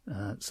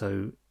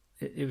 So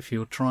if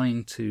you're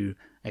trying to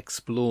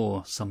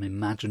explore some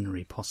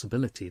imaginary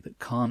possibility that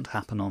can't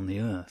happen on the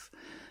Earth,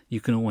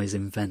 you can always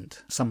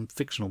invent some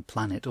fictional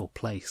planet or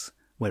place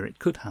where it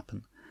could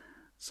happen.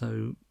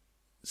 So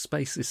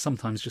space is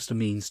sometimes just a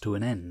means to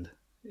an end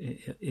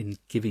in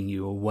giving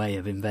you a way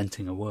of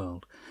inventing a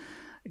world,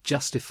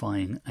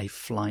 justifying a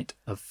flight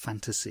of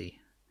fantasy.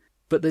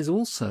 But there's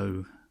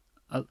also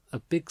a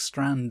big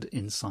strand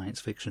in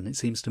science fiction, it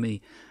seems to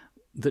me,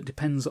 that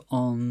depends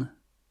on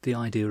the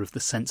idea of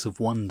the sense of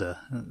wonder.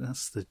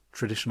 That's the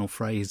traditional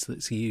phrase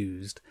that's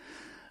used.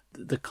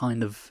 The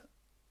kind of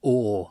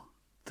awe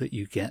that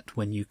you get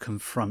when you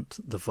confront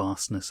the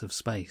vastness of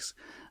space.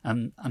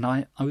 And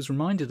I was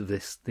reminded of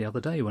this the other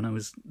day when I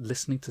was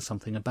listening to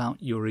something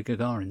about Yuri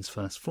Gagarin's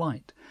first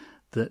flight,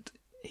 that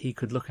he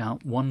could look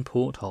out one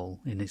porthole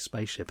in his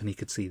spaceship and he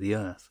could see the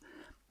Earth.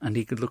 and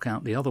he could look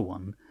out the other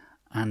one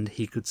and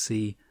he could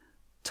see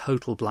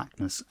total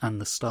blackness and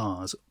the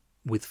stars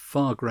with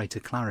far greater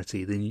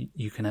clarity than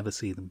you can ever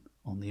see them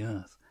on the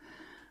Earth.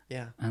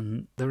 Yeah.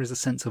 And there is a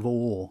sense of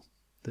awe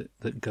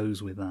that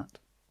goes with that.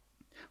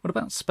 What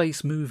about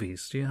space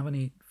movies? Do you have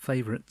any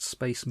favourite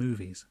space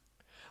movies?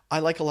 I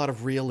like a lot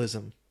of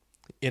realism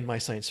in my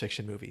science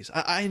fiction movies.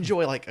 I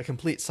enjoy like a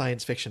complete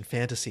science fiction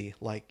fantasy,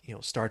 like, you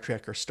know, Star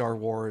Trek or Star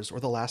Wars or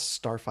The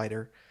Last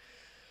Starfighter.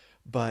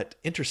 But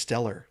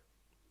Interstellar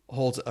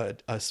holds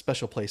a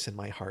special place in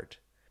my heart.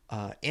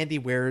 Andy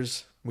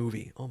Weir's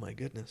movie. Oh my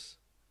goodness.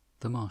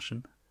 The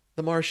Martian.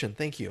 The Martian.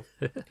 Thank you.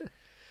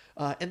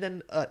 And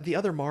then the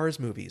other Mars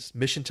movies,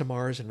 Mission to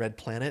Mars and Red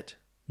Planet,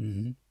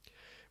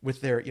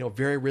 with their, you know,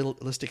 very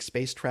realistic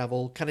space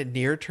travel, kind of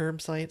near-term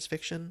science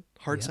fiction,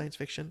 hard science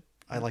fiction.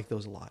 I like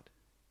those a lot.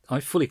 I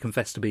fully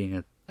confess to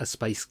being a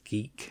space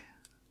geek,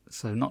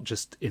 so not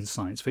just in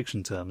science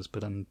fiction terms,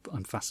 but I'm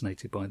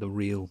fascinated by the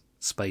real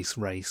space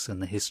race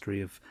and the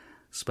history of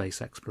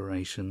space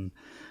exploration,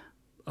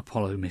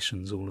 Apollo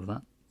missions, all of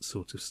that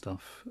sort of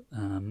stuff.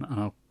 And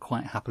I'll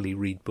quite happily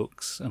read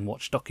books and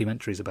watch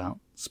documentaries about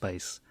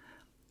space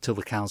till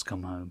the cows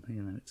come home.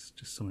 You know, it's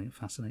just something that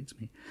fascinates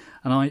me.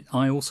 And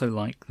I also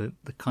like the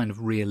kind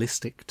of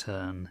realistic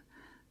turn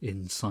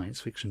in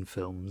science fiction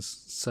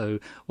films. So,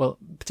 well,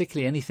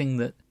 particularly anything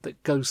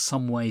that goes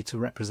some way to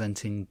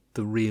representing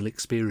the real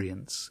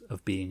experience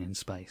of being in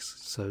space.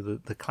 So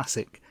the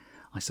classic,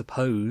 I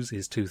suppose,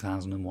 is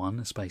 2001: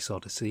 A Space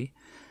Odyssey,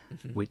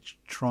 which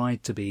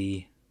tried to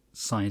be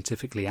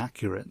scientifically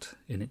accurate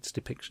in its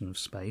depiction of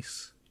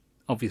space.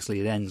 Obviously,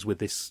 it ends with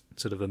this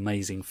sort of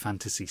amazing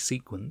fantasy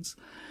sequence,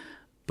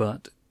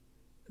 but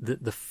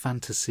the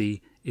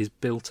fantasy is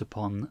built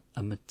upon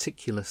a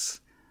meticulous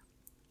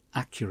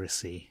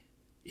accuracy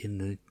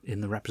in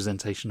the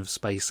representation of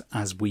space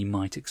as we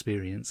might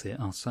experience it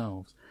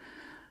ourselves.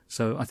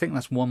 So I think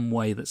that's one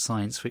way that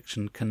science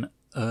fiction can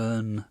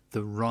earn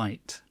the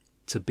right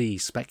to be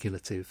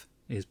speculative,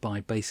 is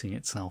by basing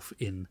itself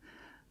in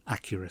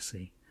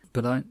accuracy.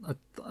 But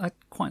I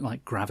quite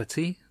like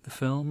Gravity, the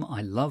film.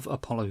 I love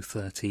Apollo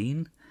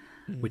 13,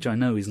 which I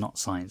know is not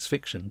science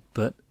fiction,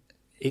 but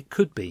it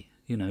could be.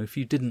 You know, if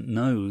you didn't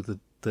know that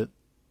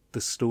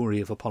the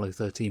story of Apollo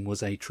 13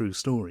 was a true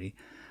story,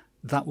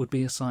 that would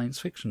be a science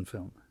fiction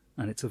film,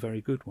 and it's a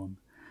very good one.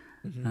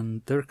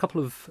 And there are a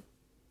couple of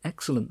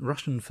excellent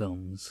Russian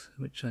films,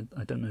 which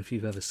I don't know if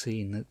you've ever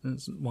seen.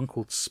 There's one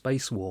called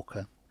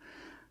Spacewalker,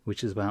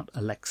 which is about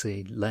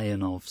Alexei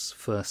Leonov's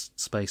first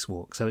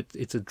spacewalk. So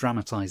it's a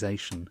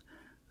dramatization,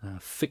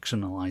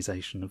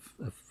 fictionalization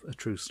of a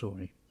true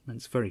story. And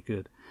it's very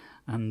good.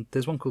 And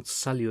there's one called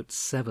Salyut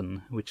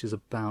 7, which is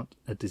about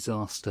a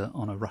disaster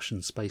on a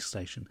Russian space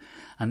station.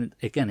 And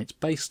again, it's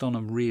based on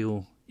a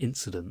real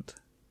incident,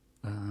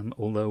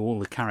 although all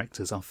the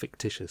characters are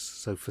fictitious.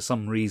 So for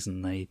some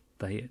reason, they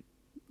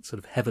sort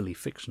of heavily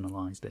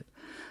fictionalized it.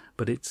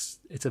 But it's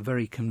a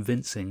very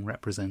convincing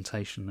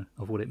representation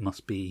of what it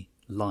must be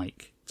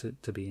like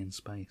to be in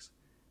space.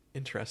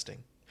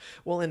 Interesting.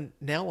 Well, and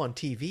now on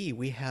TV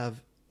we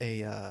have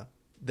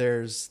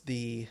there's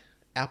the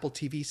Apple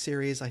TV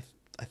series, I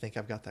think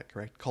I've got that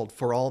correct, called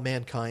For All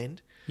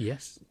Mankind.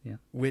 Yes, yeah.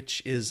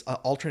 Which is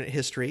alternate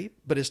history,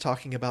 but is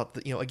talking about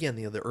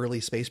the early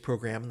space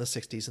program in the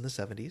 60s and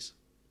the 70s.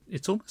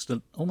 It's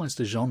almost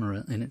a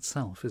genre in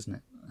itself, isn't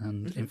it?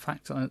 And in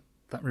fact,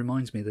 that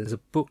reminds me, there's a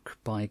book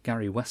by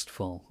Gary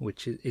Westfall,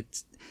 which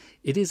it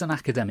is an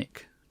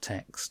academic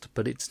text,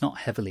 but it's not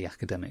heavily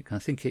academic. I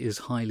think it is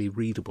highly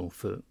readable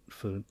for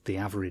the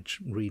average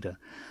reader.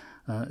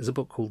 There's a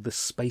book called The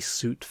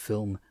Spacesuit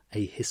Film: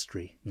 A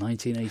History,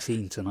 1918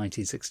 to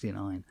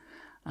 1969,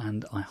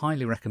 and I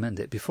highly recommend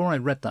it. Before I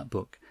read that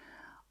book,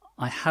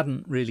 I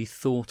hadn't really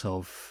thought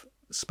of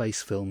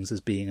space films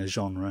as being a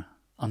genre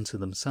unto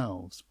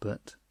themselves,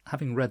 but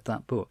having read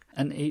that book,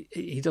 and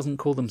he doesn't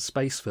call them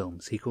space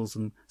films, he calls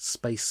them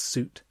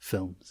spacesuit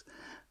films,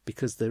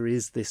 because there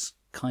is this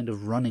kind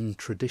of running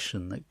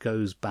tradition that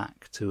goes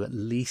back to at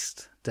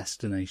least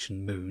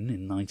Destination Moon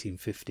in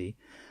 1950,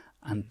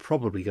 and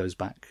probably goes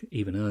back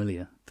even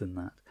earlier than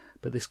that.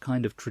 But this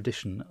kind of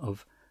tradition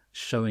of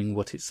showing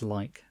what it's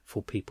like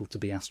for people to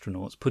be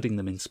astronauts, putting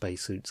them in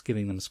spacesuits,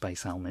 giving them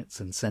space helmets,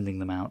 and sending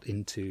them out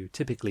into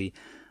typically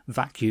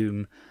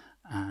vacuum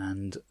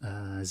and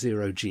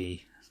zero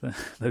G.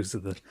 Those are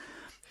the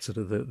sort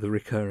of the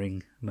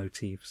recurring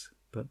motifs.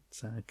 But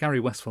Gary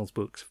Westfall's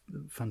book's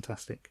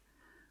fantastic.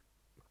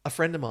 A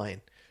friend of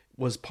mine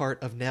was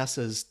part of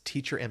NASA's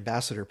Teacher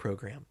Ambassador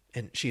program,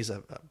 and she's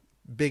a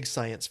big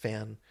science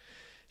fan.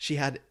 She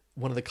had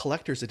one of the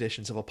collector's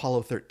editions of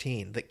Apollo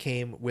 13 that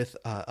came with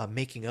a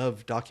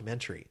making-of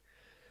documentary.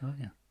 Oh,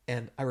 yeah.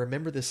 And I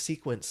remember this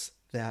sequence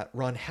that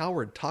Ron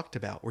Howard talked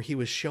about, where he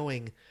was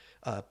showing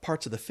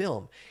parts of the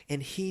film,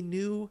 and he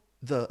knew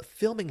the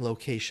filming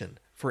location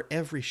for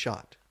every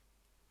shot.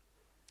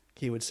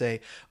 He would say,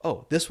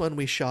 oh, this one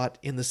we shot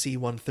in the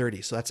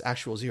C-130, so that's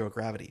actual zero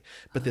gravity.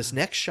 But this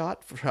next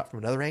shot from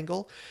another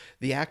angle,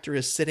 the actor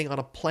is sitting on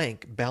a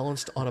plank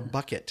balanced on a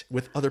bucket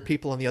with other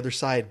people on the other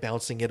side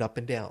bouncing it up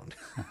and down.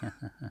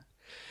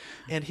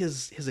 And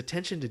his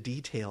attention to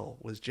detail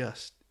was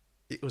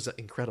it was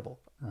incredible.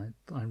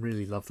 I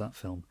really love that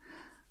film.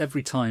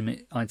 Every time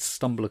I'd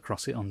stumble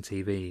across it on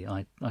TV,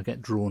 I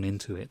get drawn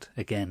into it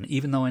again,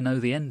 even though I know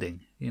the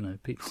ending. You know,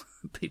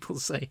 people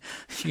say,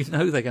 you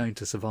know they're going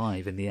to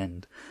survive in the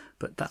end,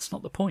 but that's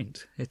not the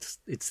point. It's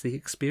the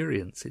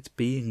experience. It's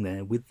being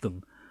there with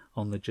them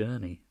on the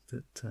journey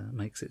that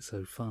makes it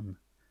so fun.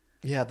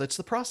 Yeah, that's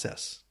the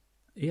process.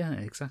 Yeah,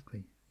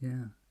 exactly.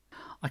 Yeah.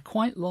 I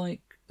quite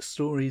like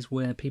stories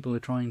where people are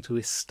trying to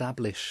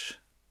establish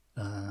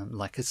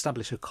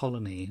a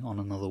colony on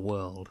another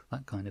world,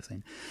 that kind of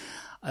thing.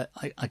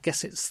 I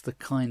guess it's the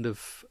kind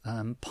of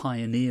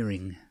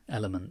pioneering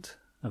element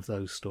of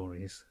those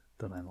stories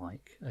that I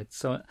like.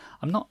 So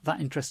I'm not that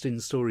interested in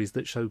stories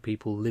that show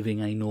people living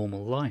a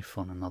normal life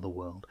on another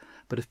world,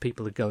 but if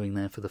people are going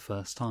there for the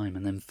first time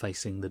and then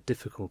facing the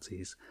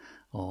difficulties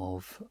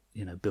of,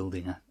 you know,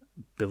 building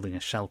a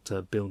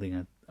shelter,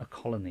 building a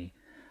colony,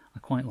 I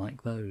quite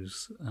like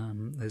those.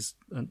 There's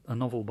a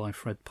novel by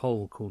Fred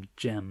Pohl called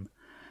Gem,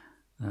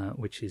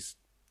 which is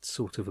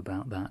sort of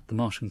about that. The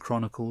Martian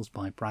Chronicles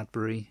by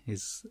Bradbury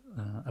is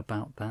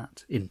about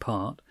that, in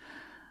part.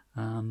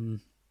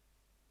 And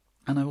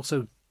I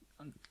also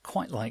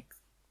quite like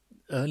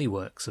early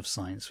works of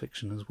science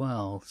fiction as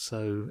well.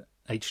 So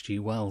H.G.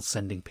 Wells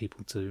sending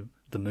people to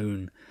the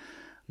moon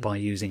by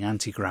using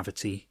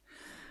anti-gravity,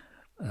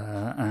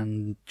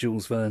 and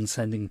Jules Verne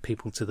sending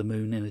people to the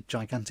moon in a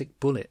gigantic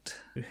bullet.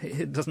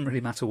 It doesn't really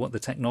matter what the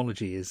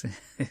technology is.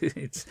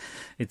 It's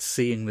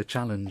seeing the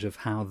challenge of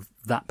how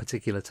that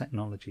particular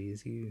technology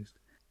is used.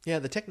 Yeah,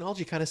 the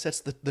technology kind of sets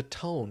the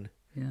tone,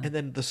 and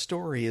then the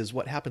story is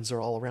what happens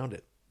all around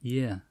it.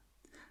 Yeah.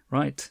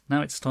 Right,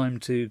 now it's time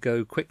to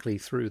go quickly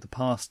through the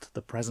past,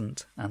 the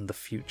present, and the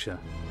future.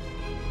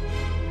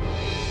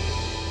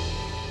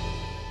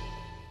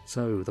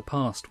 So, the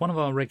past. One of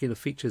our regular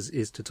features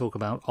is to talk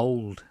about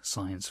old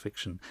science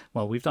fiction.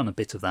 Well, we've done a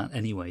bit of that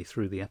anyway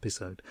through the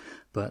episode,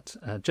 but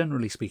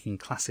generally speaking,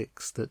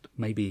 classics that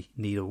maybe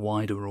need a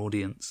wider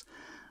audience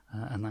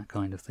and that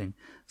kind of thing.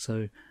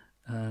 So,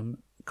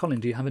 Colin,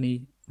 do you have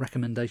any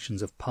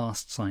recommendations of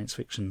past science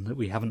fiction that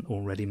we haven't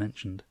already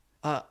mentioned?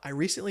 I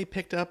recently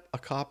picked up a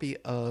copy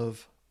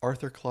of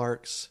Arthur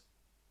Clarke's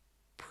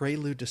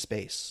Prelude to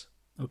Space.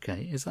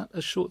 Okay, is that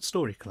a short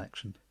story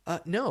collection?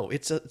 No,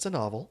 it's a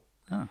novel.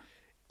 Ah.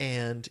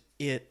 And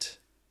it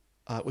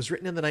was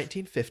written in the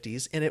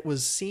 1950s, and it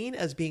was seen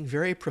as being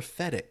very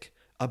prophetic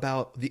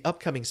about the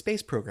upcoming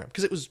space program,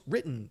 because it was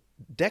written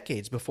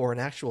decades before an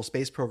actual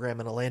space program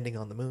and a landing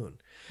on the moon.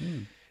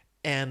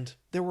 And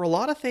there were a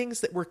lot of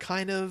things that were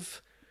kind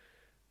of...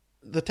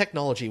 The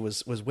technology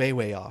was way,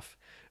 way off.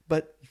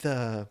 But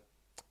the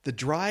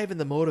drive and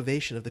the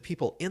motivation of the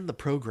people in the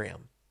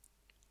program,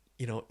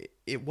 you know,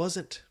 it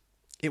wasn't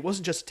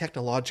just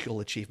technological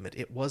achievement.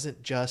 It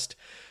wasn't just...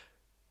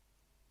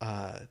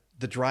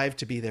 the drive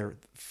to be there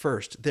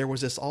first. There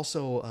was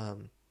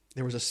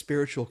there was a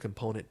spiritual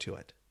component to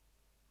it.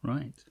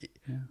 Right.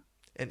 Yeah.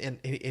 And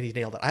he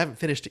nailed it. I haven't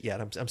finished it yet.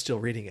 I'm still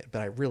reading it,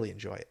 but I really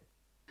enjoy it.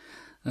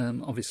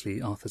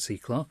 Obviously, Arthur C.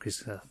 Clarke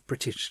is a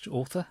British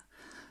author.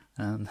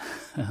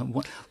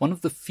 One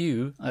of the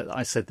few,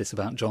 I said this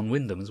about John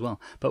Wyndham as well,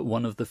 but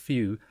one of the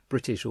few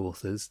British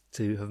authors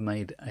to have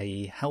made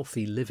a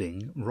healthy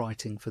living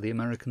writing for the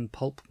American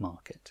pulp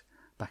market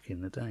back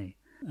in the day.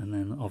 And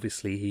then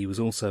obviously he was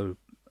also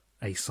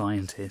a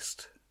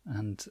scientist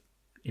and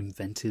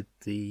invented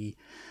the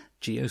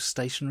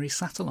geostationary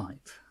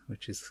satellite,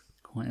 which is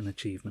quite an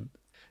achievement.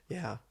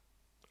 Yeah.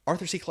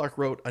 Arthur C. Clarke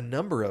wrote a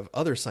number of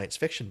other science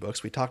fiction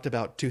books. We talked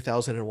about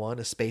 2001,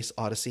 A Space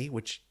Odyssey,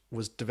 which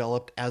was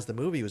developed as the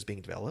movie was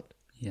being developed.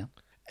 Yeah.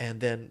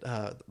 And then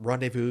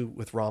Rendezvous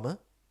with Rama.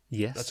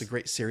 Yes. That's a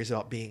great series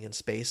about being in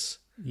space.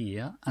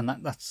 Yeah, and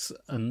that's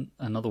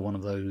another one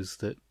of those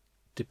that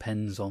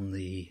depends on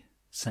the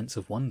sense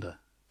of wonder,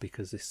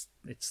 because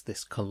it's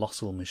this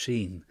colossal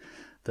machine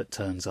that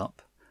turns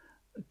up,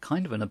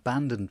 kind of an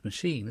abandoned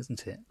machine,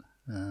 isn't it?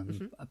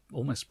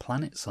 Almost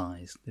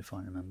planet-sized, if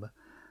I remember.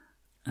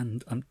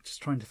 And I'm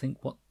just trying to think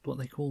what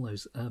they call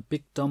those.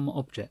 Big dumb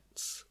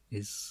objects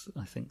is,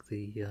 I think,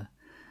 the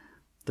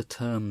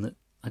term that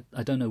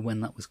I don't know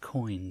when that was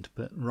coined,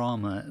 but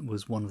Rama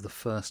was one of the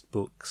first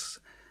books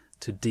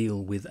to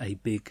deal with a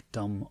big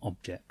dumb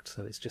object.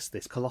 So it's just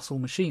this colossal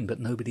machine, but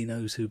nobody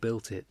knows who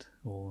built it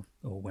or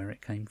where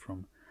it came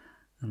from.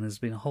 And there's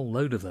been a whole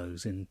load of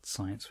those in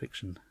science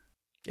fiction.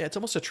 Yeah, it's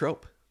almost a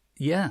trope.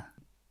 Yeah.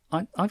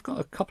 I've got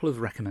a couple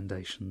of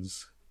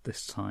recommendations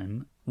this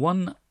time.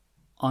 One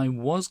I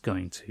was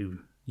going to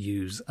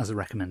use as a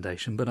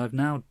recommendation, but I've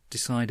now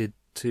decided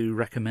to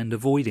recommend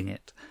avoiding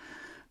it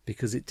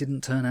because it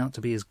didn't turn out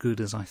to be as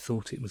good as I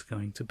thought it was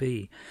going to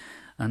be.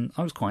 And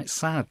I was quite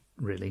sad,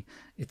 really.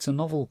 It's a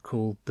novel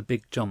called The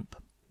Big Jump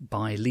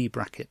by Lee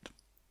Brackett.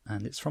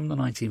 and it's from the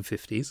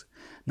 1950s.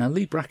 Now,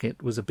 Leigh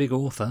Brackett was a big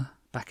author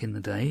back in the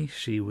day.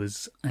 She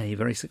was a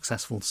very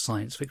successful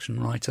science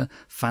fiction writer,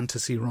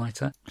 fantasy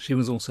writer. She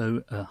was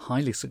also a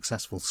highly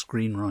successful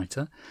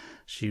screenwriter.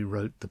 She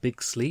wrote The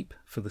Big Sleep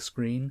for the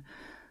screen.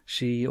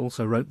 She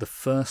also wrote the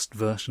first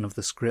version of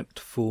the script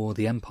for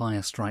The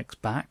Empire Strikes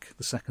Back,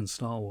 the second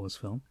Star Wars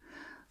film.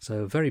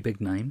 So a very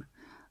big name.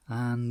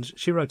 And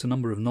she wrote a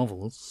number of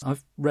novels.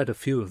 I've read a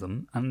few of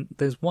them, and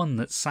there's one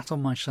that sat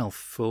on my shelf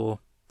for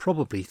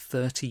probably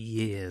 30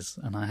 years,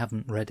 and I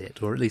haven't read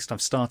it, or at least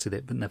I've started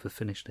it but never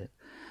finished it.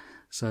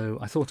 So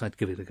I thought I'd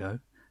give it a go.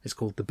 It's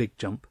called The Big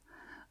Jump.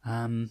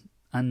 And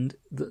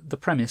the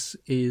premise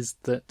is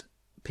that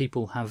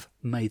people have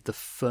made the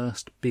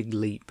first big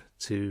leap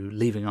to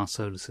leaving our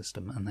solar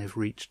system, and they've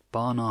reached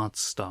Barnard's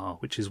star,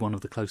 which is one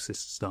of the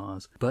closest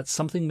stars. But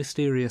something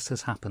mysterious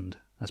has happened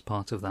as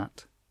part of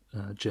that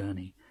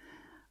journey.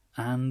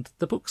 And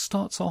the book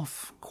starts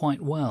off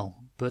quite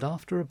well, but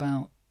after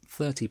about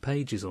 30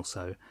 pages or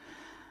so,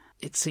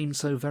 it seemed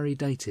so very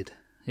dated.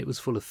 It was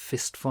full of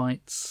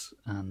fistfights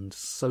and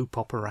soap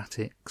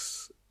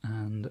operatics,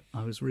 and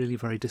I was really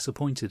very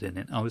disappointed in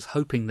it. I was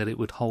hoping that it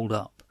would hold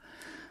up,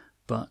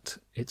 but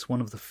it's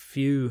one of the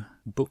few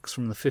books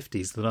from the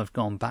 50s that I've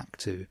gone back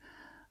to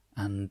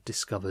and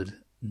discovered,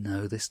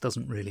 no, this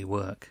doesn't really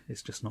work.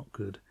 It's just not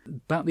good.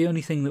 About the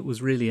only thing that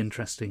was really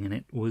interesting in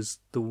it was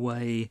the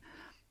way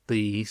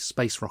the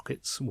space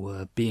rockets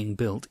were being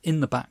built in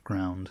the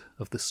background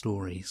of the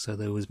story. So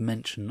there was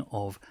mention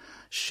of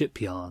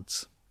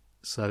shipyards.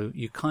 So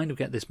you kind of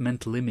get this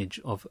mental image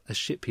of a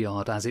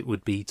shipyard as it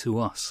would be to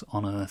us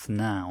on Earth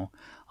now,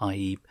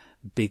 i.e.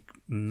 big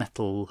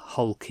metal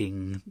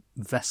hulking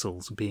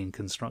vessels being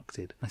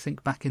constructed. I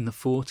think back in the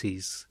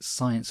 40s,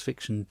 science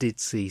fiction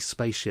did see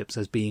spaceships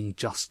as being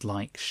just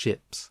like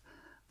ships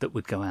that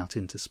would go out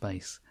into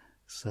space.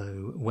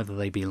 So whether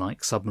they be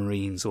like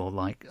submarines or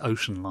like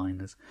ocean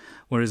liners.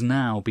 Whereas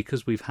now,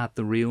 because we've had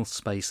the real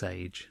space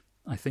age,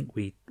 I think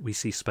we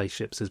see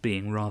spaceships as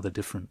being rather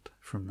different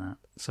from that.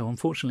 So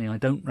unfortunately, I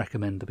don't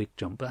recommend The Big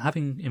Jump, but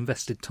having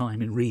invested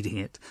time in reading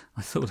it,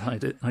 I thought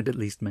I'd at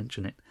least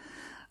mention it.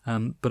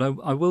 But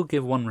I will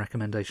give one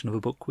recommendation of a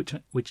book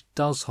which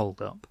does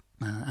hold up,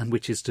 and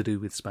which is to do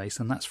with space,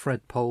 and that's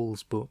Fred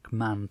Pohl's book,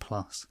 Man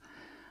Plus.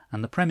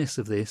 And the premise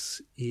of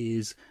this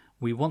is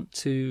we want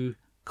to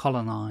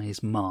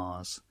colonize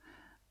Mars,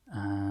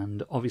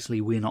 and obviously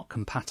we're not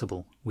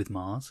compatible with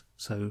Mars,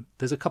 so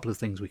there's a couple of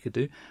things we could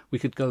do. We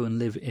could go and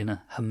live in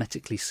a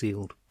hermetically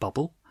sealed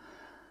bubble,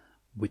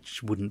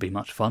 which wouldn't be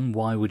much fun.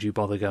 Why would you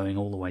bother going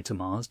all the way to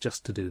Mars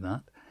just to do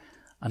that?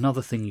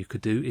 Another thing you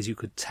could do is you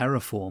could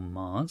terraform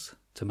Mars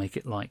to make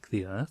it like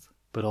the Earth,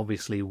 but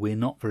obviously we're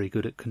not very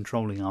good at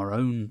controlling our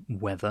own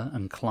weather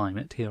and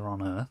climate here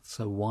on Earth,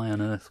 so why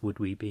on earth would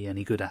we be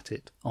any good at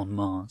it on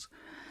Mars?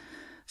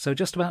 So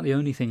just about the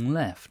only thing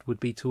left would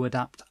be to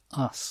adapt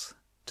us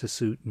to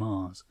suit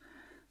Mars.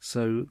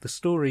 So the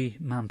story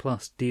Man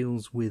Plus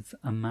deals with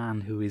a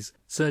man who is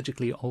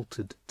surgically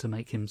altered to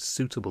make him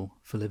suitable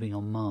for living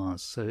on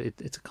Mars. So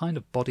it's a kind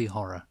of body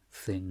horror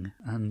thing,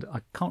 and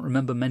I can't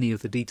remember many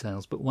of the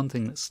details, but one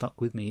thing that stuck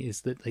with me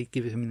is that they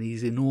give him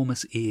these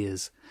enormous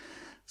ears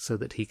so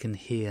that he can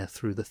hear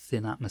through the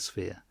thin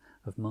atmosphere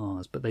of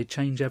Mars, but they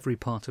change every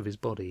part of his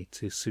body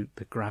to suit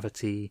the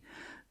gravity,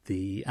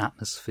 the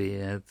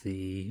atmosphere,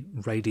 the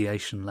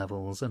radiation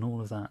levels, and all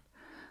of that.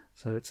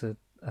 So it's a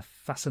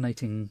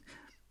fascinating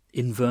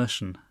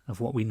inversion of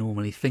what we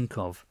normally think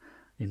of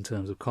in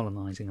terms of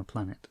colonising a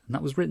planet. And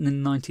that was written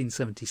in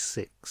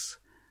 1976.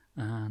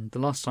 And the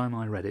last time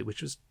I read it,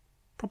 which was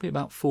probably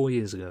about 4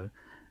 years ago,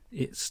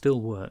 it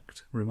still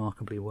worked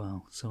remarkably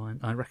well. So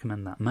I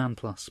recommend that. Man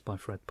Plus by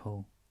Fred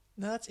Pohl.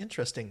 Now, that's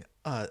interesting.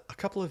 A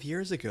couple of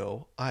years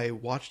ago, I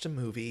watched a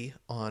movie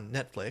on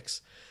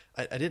Netflix.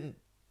 I didn't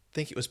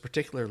think it was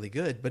particularly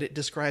good, but it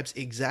describes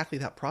exactly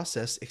that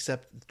process,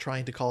 except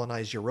trying to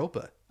colonize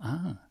Europa.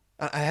 Ah.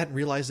 I hadn't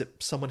realized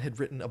that someone had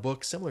written a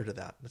book similar to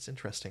that. That's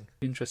interesting.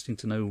 Interesting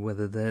to know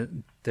whether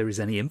there is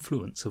any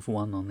influence of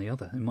one on the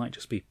other. It might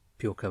just be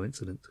pure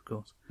coincidence, of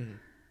course. Mm.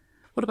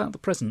 What about the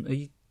present? Are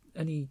you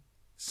any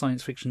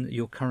science fiction that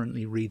you're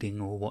currently reading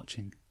or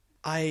watching?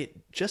 I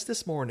just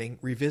this morning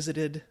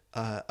revisited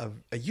a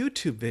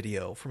YouTube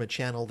video from a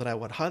channel that I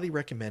would highly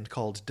recommend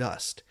called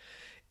Dust.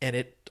 And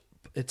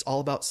it's all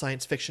about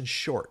science fiction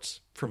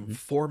shorts from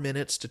 4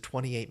 minutes to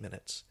 28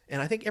 minutes.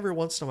 And I think every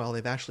once in a while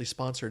they've actually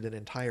sponsored an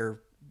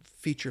entire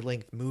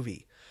feature-length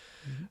movie.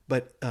 Mm-hmm.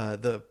 But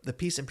the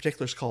piece in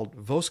particular is called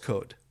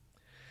Voskhod.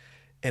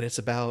 And it's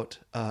about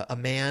a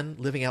man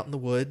living out in the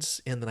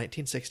woods in the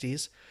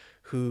 1960s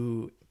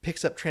who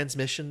picks up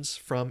transmissions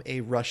from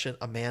a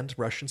manned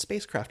Russian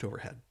spacecraft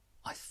overhead.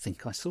 I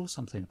think I saw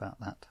something about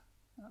that,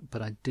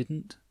 but I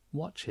didn't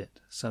watch it.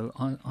 So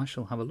I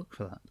shall have a look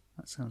for that.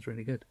 That sounds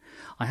really good.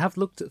 I have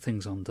looked at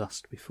things on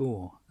Dust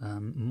before.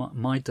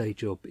 My day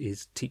job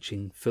is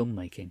teaching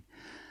filmmaking,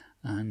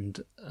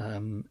 and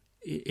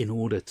in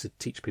order to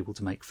teach people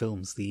to make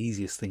films, the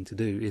easiest thing to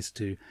do is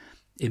to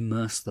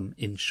immerse them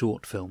in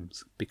short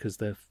films, because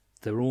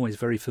they're always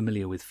very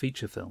familiar with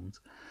feature films,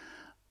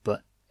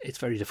 it's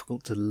very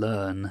difficult to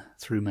learn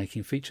through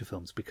making feature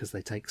films because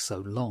they take so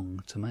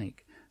long to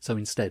make. So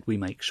instead we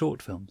make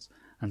short films,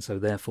 and so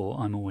therefore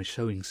I'm always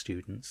showing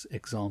students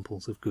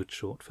examples of good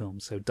short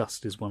films. So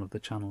Dust is one of the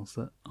channels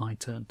that I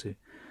turn to.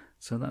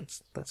 So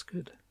that's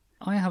good.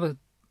 I have a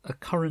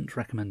current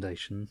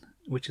recommendation,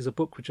 which is a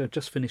book which I've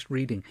just finished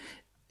reading.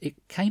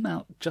 It came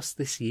out just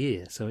this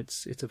year, so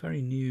it's a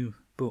very new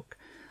book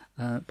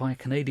by a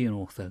Canadian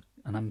author,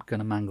 and I'm going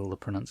to mangle the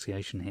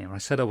pronunciation here. I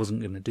said I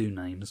wasn't going to do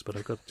names, but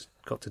I've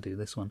got to do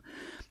this one.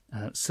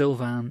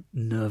 Sylvain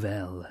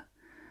Neuvel,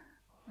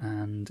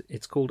 and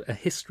it's called A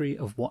History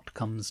of What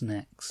Comes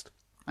Next.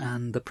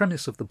 And the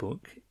premise of the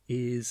book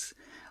is,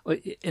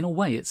 in a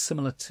way, it's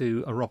similar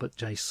to a Robert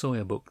J.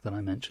 Sawyer book that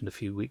I mentioned a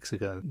few weeks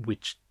ago,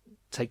 which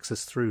takes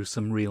us through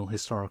some real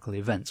historical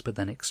events, but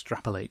then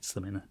extrapolates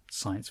them in a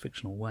science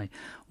fictional way.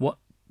 What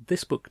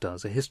this book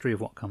does, A History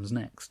of What Comes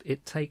Next,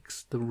 it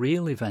takes the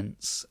real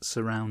events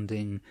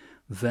surrounding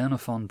Wernher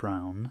von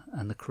Braun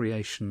and the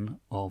creation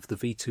of the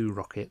V2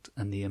 rocket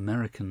and the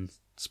American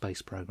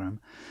space program,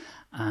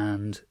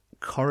 and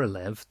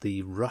Korolev,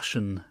 the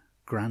Russian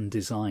grand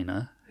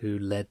designer who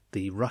led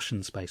the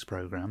Russian space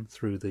program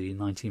through the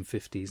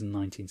 1950s and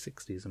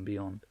 1960s and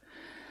beyond.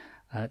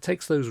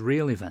 Takes those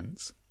real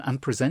events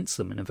and presents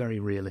them in a very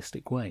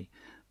realistic way,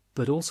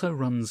 but also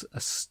runs a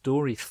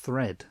story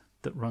thread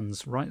that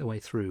runs right the way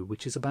through,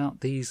 which is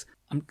about these,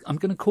 I'm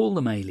going to call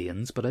them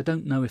aliens, but I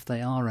don't know if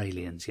they are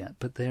aliens yet,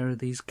 but there are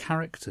these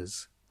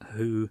characters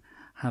who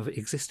have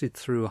existed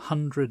through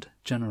 100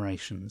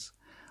 generations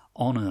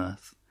on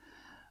Earth,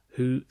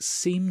 who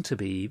seem to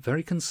be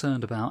very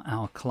concerned about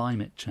our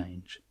climate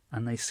change,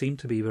 and they seem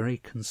to be very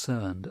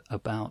concerned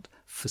about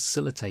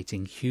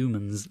facilitating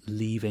humans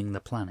leaving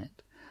the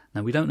planet.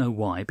 Now, we don't know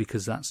why,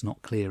 because that's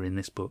not clear in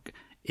this book.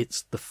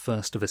 It's the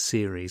first of a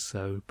series,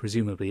 so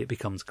presumably it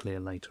becomes clear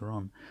later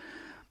on.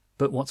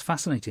 But what's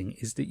fascinating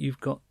is that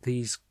you've got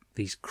these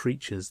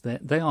creatures.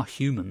 They are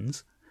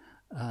humans,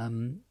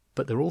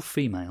 but they're all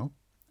female,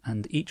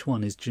 and each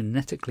one is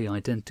genetically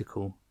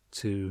identical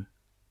to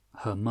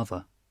her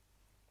mother.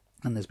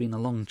 And there's been a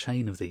long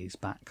chain of these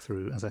back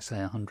through, as I say,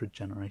 100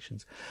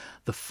 generations.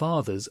 The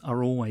fathers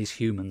are always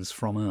humans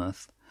from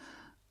Earth,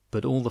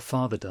 but all the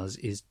father does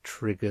is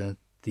trigger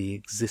the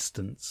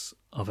existence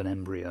of an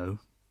embryo,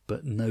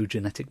 but no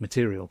genetic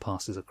material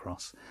passes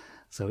across.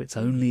 So it's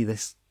only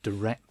this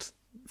direct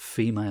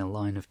female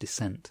line of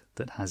descent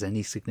that has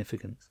any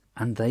significance.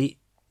 And they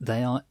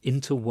are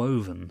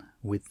interwoven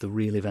with the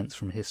real events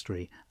from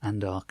history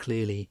and are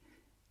clearly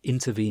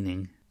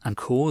intervening and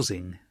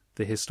causing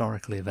the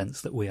historical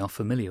events that we are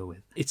familiar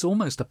with. It's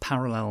almost a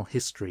parallel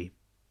history,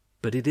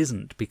 but it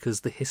isn't,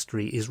 because the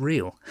history is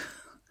real.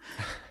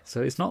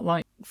 So it's not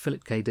like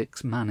Philip K.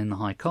 Dick's Man in the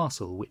High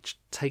Castle, which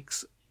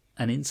takes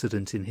an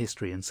incident in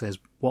history and says,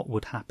 what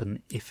would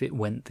happen if it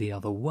went the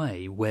other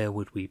way? Where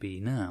would we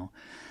be now?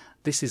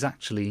 This is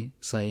actually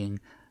saying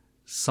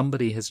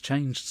somebody has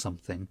changed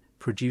something,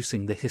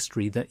 producing the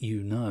history that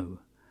you know.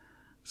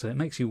 So it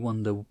makes you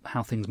wonder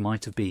how things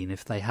might have been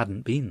if they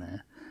hadn't been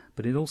there.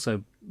 But it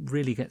also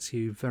really gets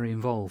you very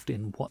involved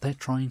in what they're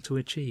trying to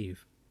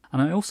achieve. And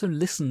I also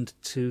listened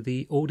to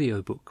the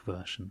audiobook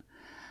version,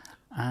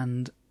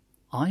 and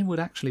I would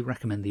actually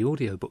recommend the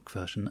audiobook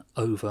version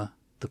over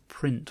the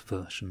print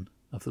version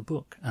of the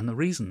book. And the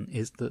reason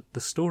is that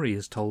the story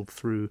is told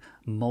through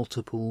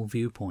multiple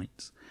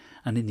viewpoints,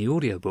 and in the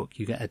audiobook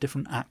you get a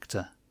different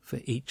actor for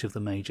each of the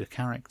major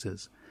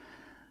characters.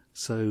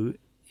 So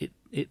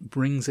it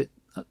brings it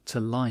to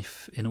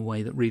life in a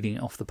way that reading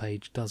it off the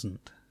page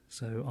doesn't.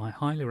 So I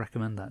highly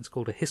recommend that. It's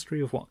called A History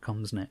of What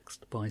Comes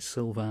Next by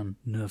Sylvain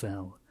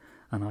Neuvel.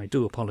 And I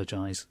do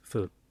apologise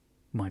for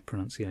my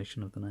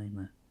pronunciation of the name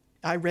there.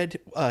 I read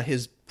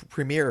his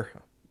premiere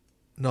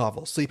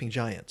novel, Sleeping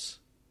Giants,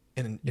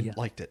 and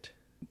liked it.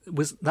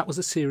 That was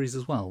a series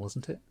as well,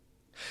 wasn't it?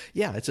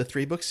 Yeah, it's a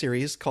 3-book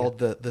series called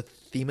the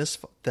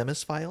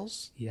Themis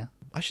Files. Yeah.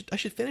 I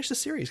should finish the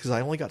series because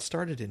I only got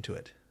started into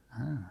it.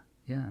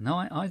 Yeah, no,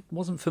 I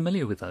wasn't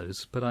familiar with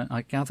those, but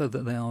I gather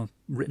that they are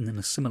written in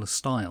a similar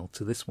style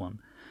to this one.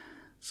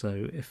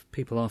 So if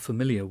people are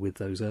familiar with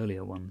those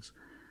earlier ones,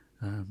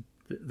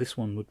 this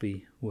one would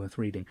be worth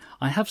reading.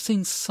 I have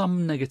seen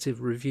some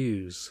negative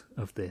reviews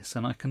of this,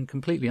 and I can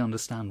completely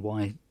understand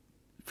why,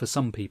 for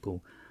some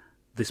people,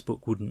 this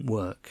book wouldn't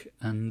work.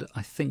 And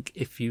I think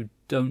if you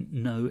don't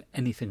know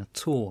anything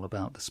at all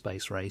about the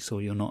space race,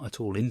 or you're not at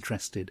all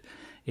interested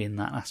in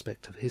that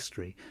aspect of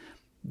history,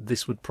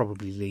 this would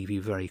probably leave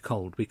you very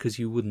cold, because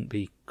you wouldn't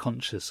be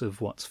conscious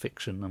of what's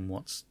fiction and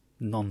what's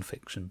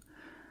non-fiction.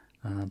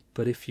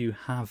 But if you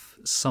have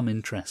some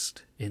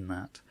interest in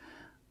that,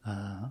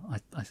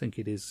 I think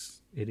it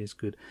is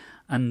good.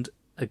 And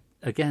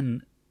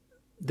again,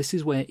 this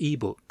is where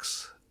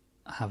ebooks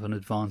have an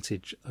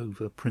advantage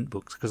over print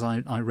books, because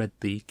I read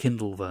the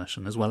Kindle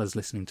version as well as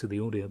listening to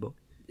the audiobook.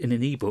 In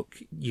an ebook,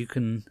 you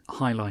can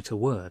highlight a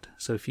word.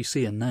 So if you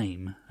see a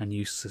name and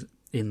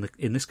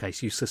in this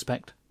case you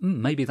suspect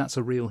maybe that's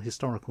a real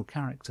historical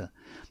character,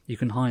 you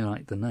can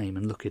highlight the name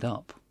and look it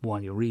up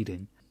while you're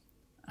reading.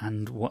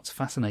 And what's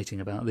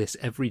fascinating about this,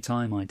 every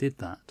time I did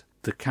that,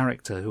 the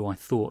character who I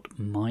thought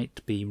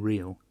might be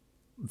real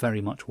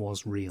very much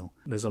was real.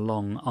 There's a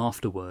long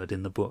afterword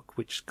in the book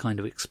which kind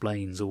of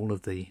explains all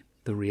of the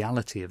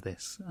reality of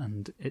this,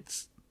 and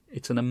it's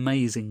an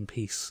amazing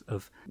piece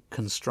of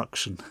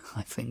construction,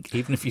 I think.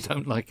 Even if you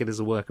don't like it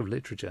as a work of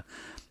literature,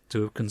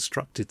 to have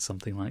constructed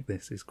something like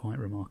this is quite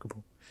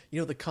remarkable.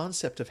 You know, the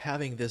concept of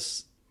having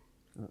this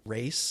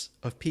race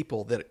of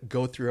people that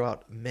go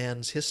throughout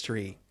man's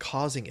history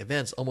causing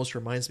events almost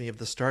reminds me of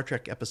the Star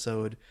Trek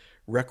episode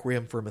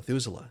Requiem for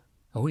Methuselah.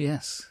 Oh,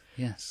 yes.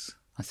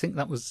 I think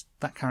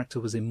that character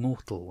was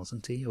immortal,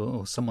 wasn't he?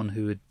 Or someone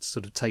who had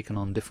sort of taken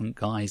on different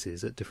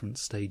guises at different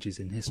stages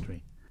in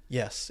history.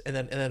 Yes, and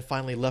then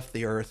finally left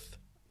the Earth.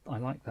 I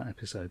like that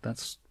episode.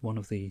 That's one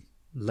of the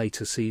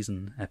later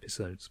season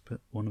episodes,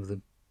 but one of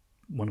the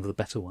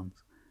better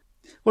ones.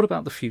 What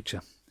about the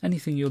future?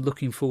 Anything you're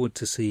looking forward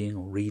to seeing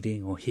or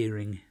reading or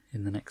hearing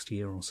in the next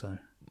year or so?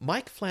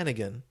 Mike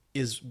Flanagan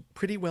is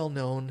pretty well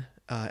known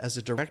as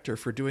a director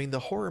for doing the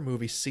horror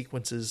movie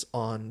sequences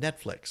on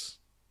Netflix.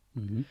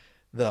 Mm-hmm.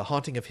 The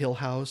Haunting of Hill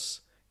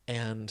House,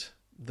 and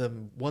the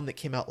one that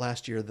came out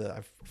last year,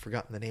 I've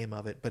forgotten the name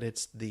of it, but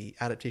it's the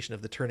adaptation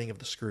of The Turning of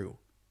the Screw.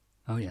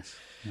 Oh, yes.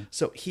 Yeah.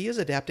 So he is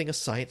adapting a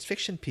science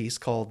fiction piece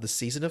called The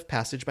Season of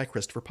Passage by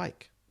Christopher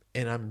Pike.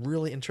 And I'm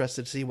really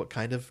interested to see what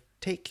kind of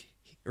take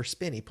or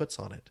spin he puts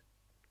on it.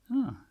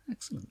 Ah,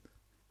 excellent.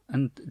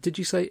 And did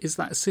you say, is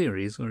that a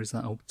series or is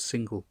that a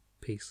single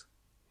piece?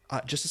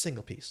 Just a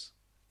single piece.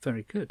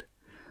 Very good.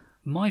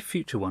 My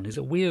future one is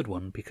a weird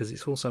one because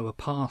it's also a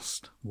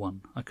past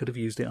one. I could have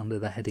used it under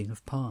the heading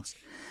of past.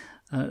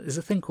 There's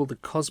a thing called the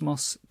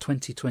Cosmos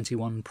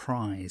 2021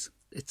 Prize.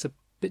 It's a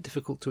bit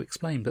difficult to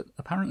explain, but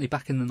apparently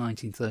back in the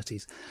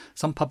 1930s,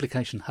 some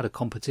publication had a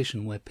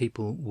competition where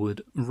people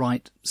would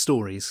write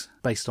stories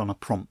based on a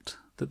prompt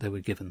that they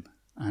were given.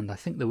 And I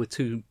think there were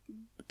two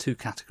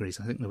categories.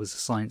 I think there was a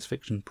science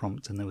fiction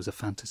prompt and there was a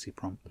fantasy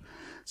prompt.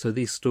 So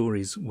these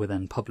stories were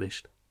then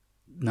published.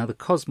 Now, the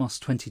Cosmos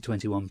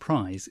 2021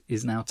 Prize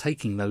is now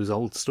taking those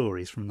old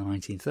stories from the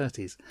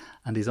 1930s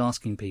and is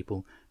asking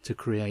people to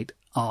create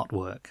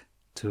artwork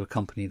to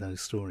accompany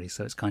those stories.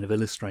 So it's kind of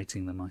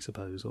illustrating them, I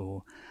suppose,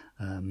 or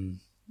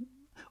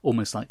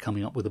almost like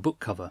coming up with a book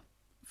cover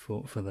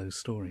for those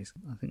stories.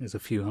 I think there's a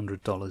few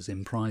 $100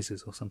 in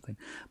prizes or something.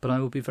 But I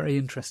will be very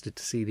interested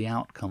to see the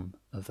outcome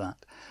of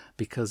that,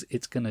 because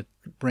it's going to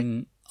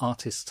bring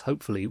artists,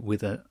 hopefully,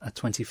 with a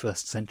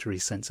 21st century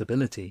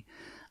sensibility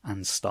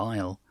and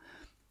style,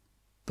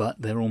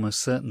 but they're almost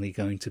certainly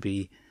going to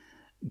be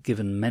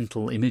given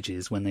mental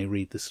images when they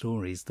read the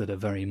stories that are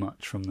very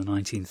much from the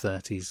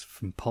 1930s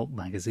from pulp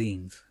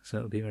magazines. So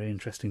it'll be very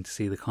interesting to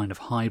see the kind of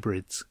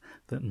hybrids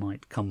that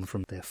might come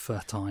from their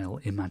fertile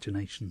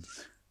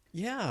imaginations.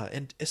 Yeah,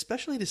 and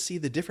especially to see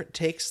the different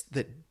takes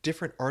that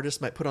different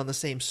artists might put on the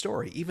same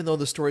story, even though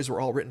the stories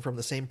were all written from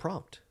the same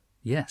prompt.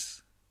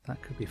 Yes,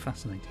 that could be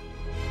fascinating.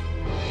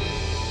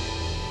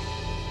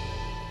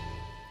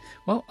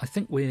 Well, I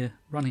think we're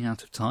running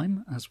out of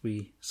time, as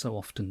we so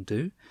often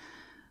do.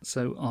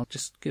 So I'll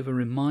just give a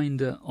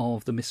reminder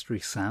of the mystery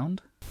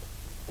sound.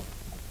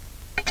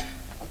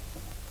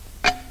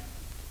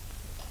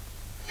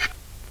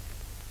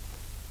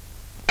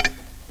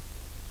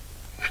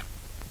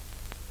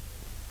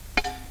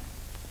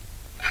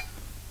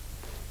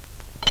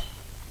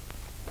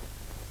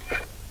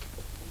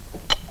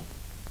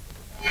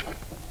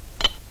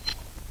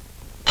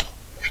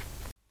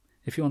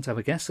 If you want to have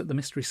a guess at the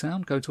Mystery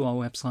Sound, go to our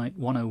website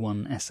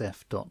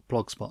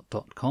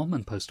 101sf.blogspot.com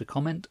and post a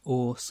comment,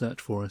 or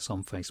search for us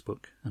on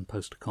Facebook and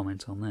post a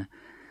comment on there.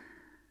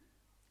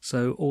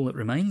 So all that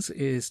remains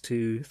is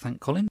to thank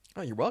Colin.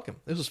 Oh, you're welcome.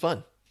 This was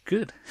fun.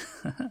 Good.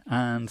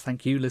 And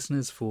thank you,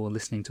 listeners, for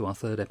listening to our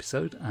third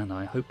episode, and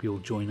I hope you'll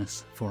join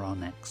us for our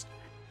next.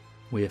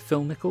 We're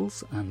Phil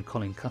Nichols and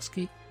Colin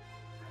Cuskey,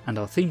 and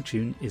our theme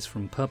tune is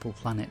from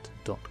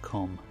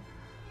purpleplanet.com.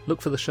 Look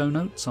for the show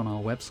notes on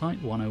our website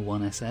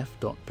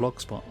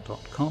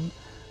 101sf.blogspot.com,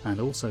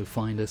 and also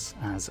find us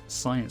as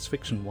Science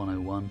Fiction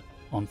 101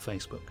 on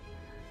Facebook.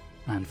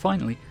 And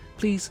finally,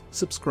 please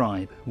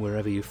subscribe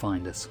wherever you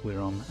find us.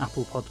 We're on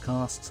Apple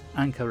Podcasts,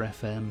 Anchor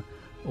FM,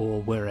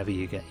 or wherever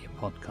you get your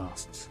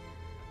podcasts.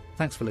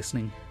 Thanks for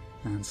listening,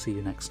 and see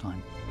you next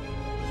time.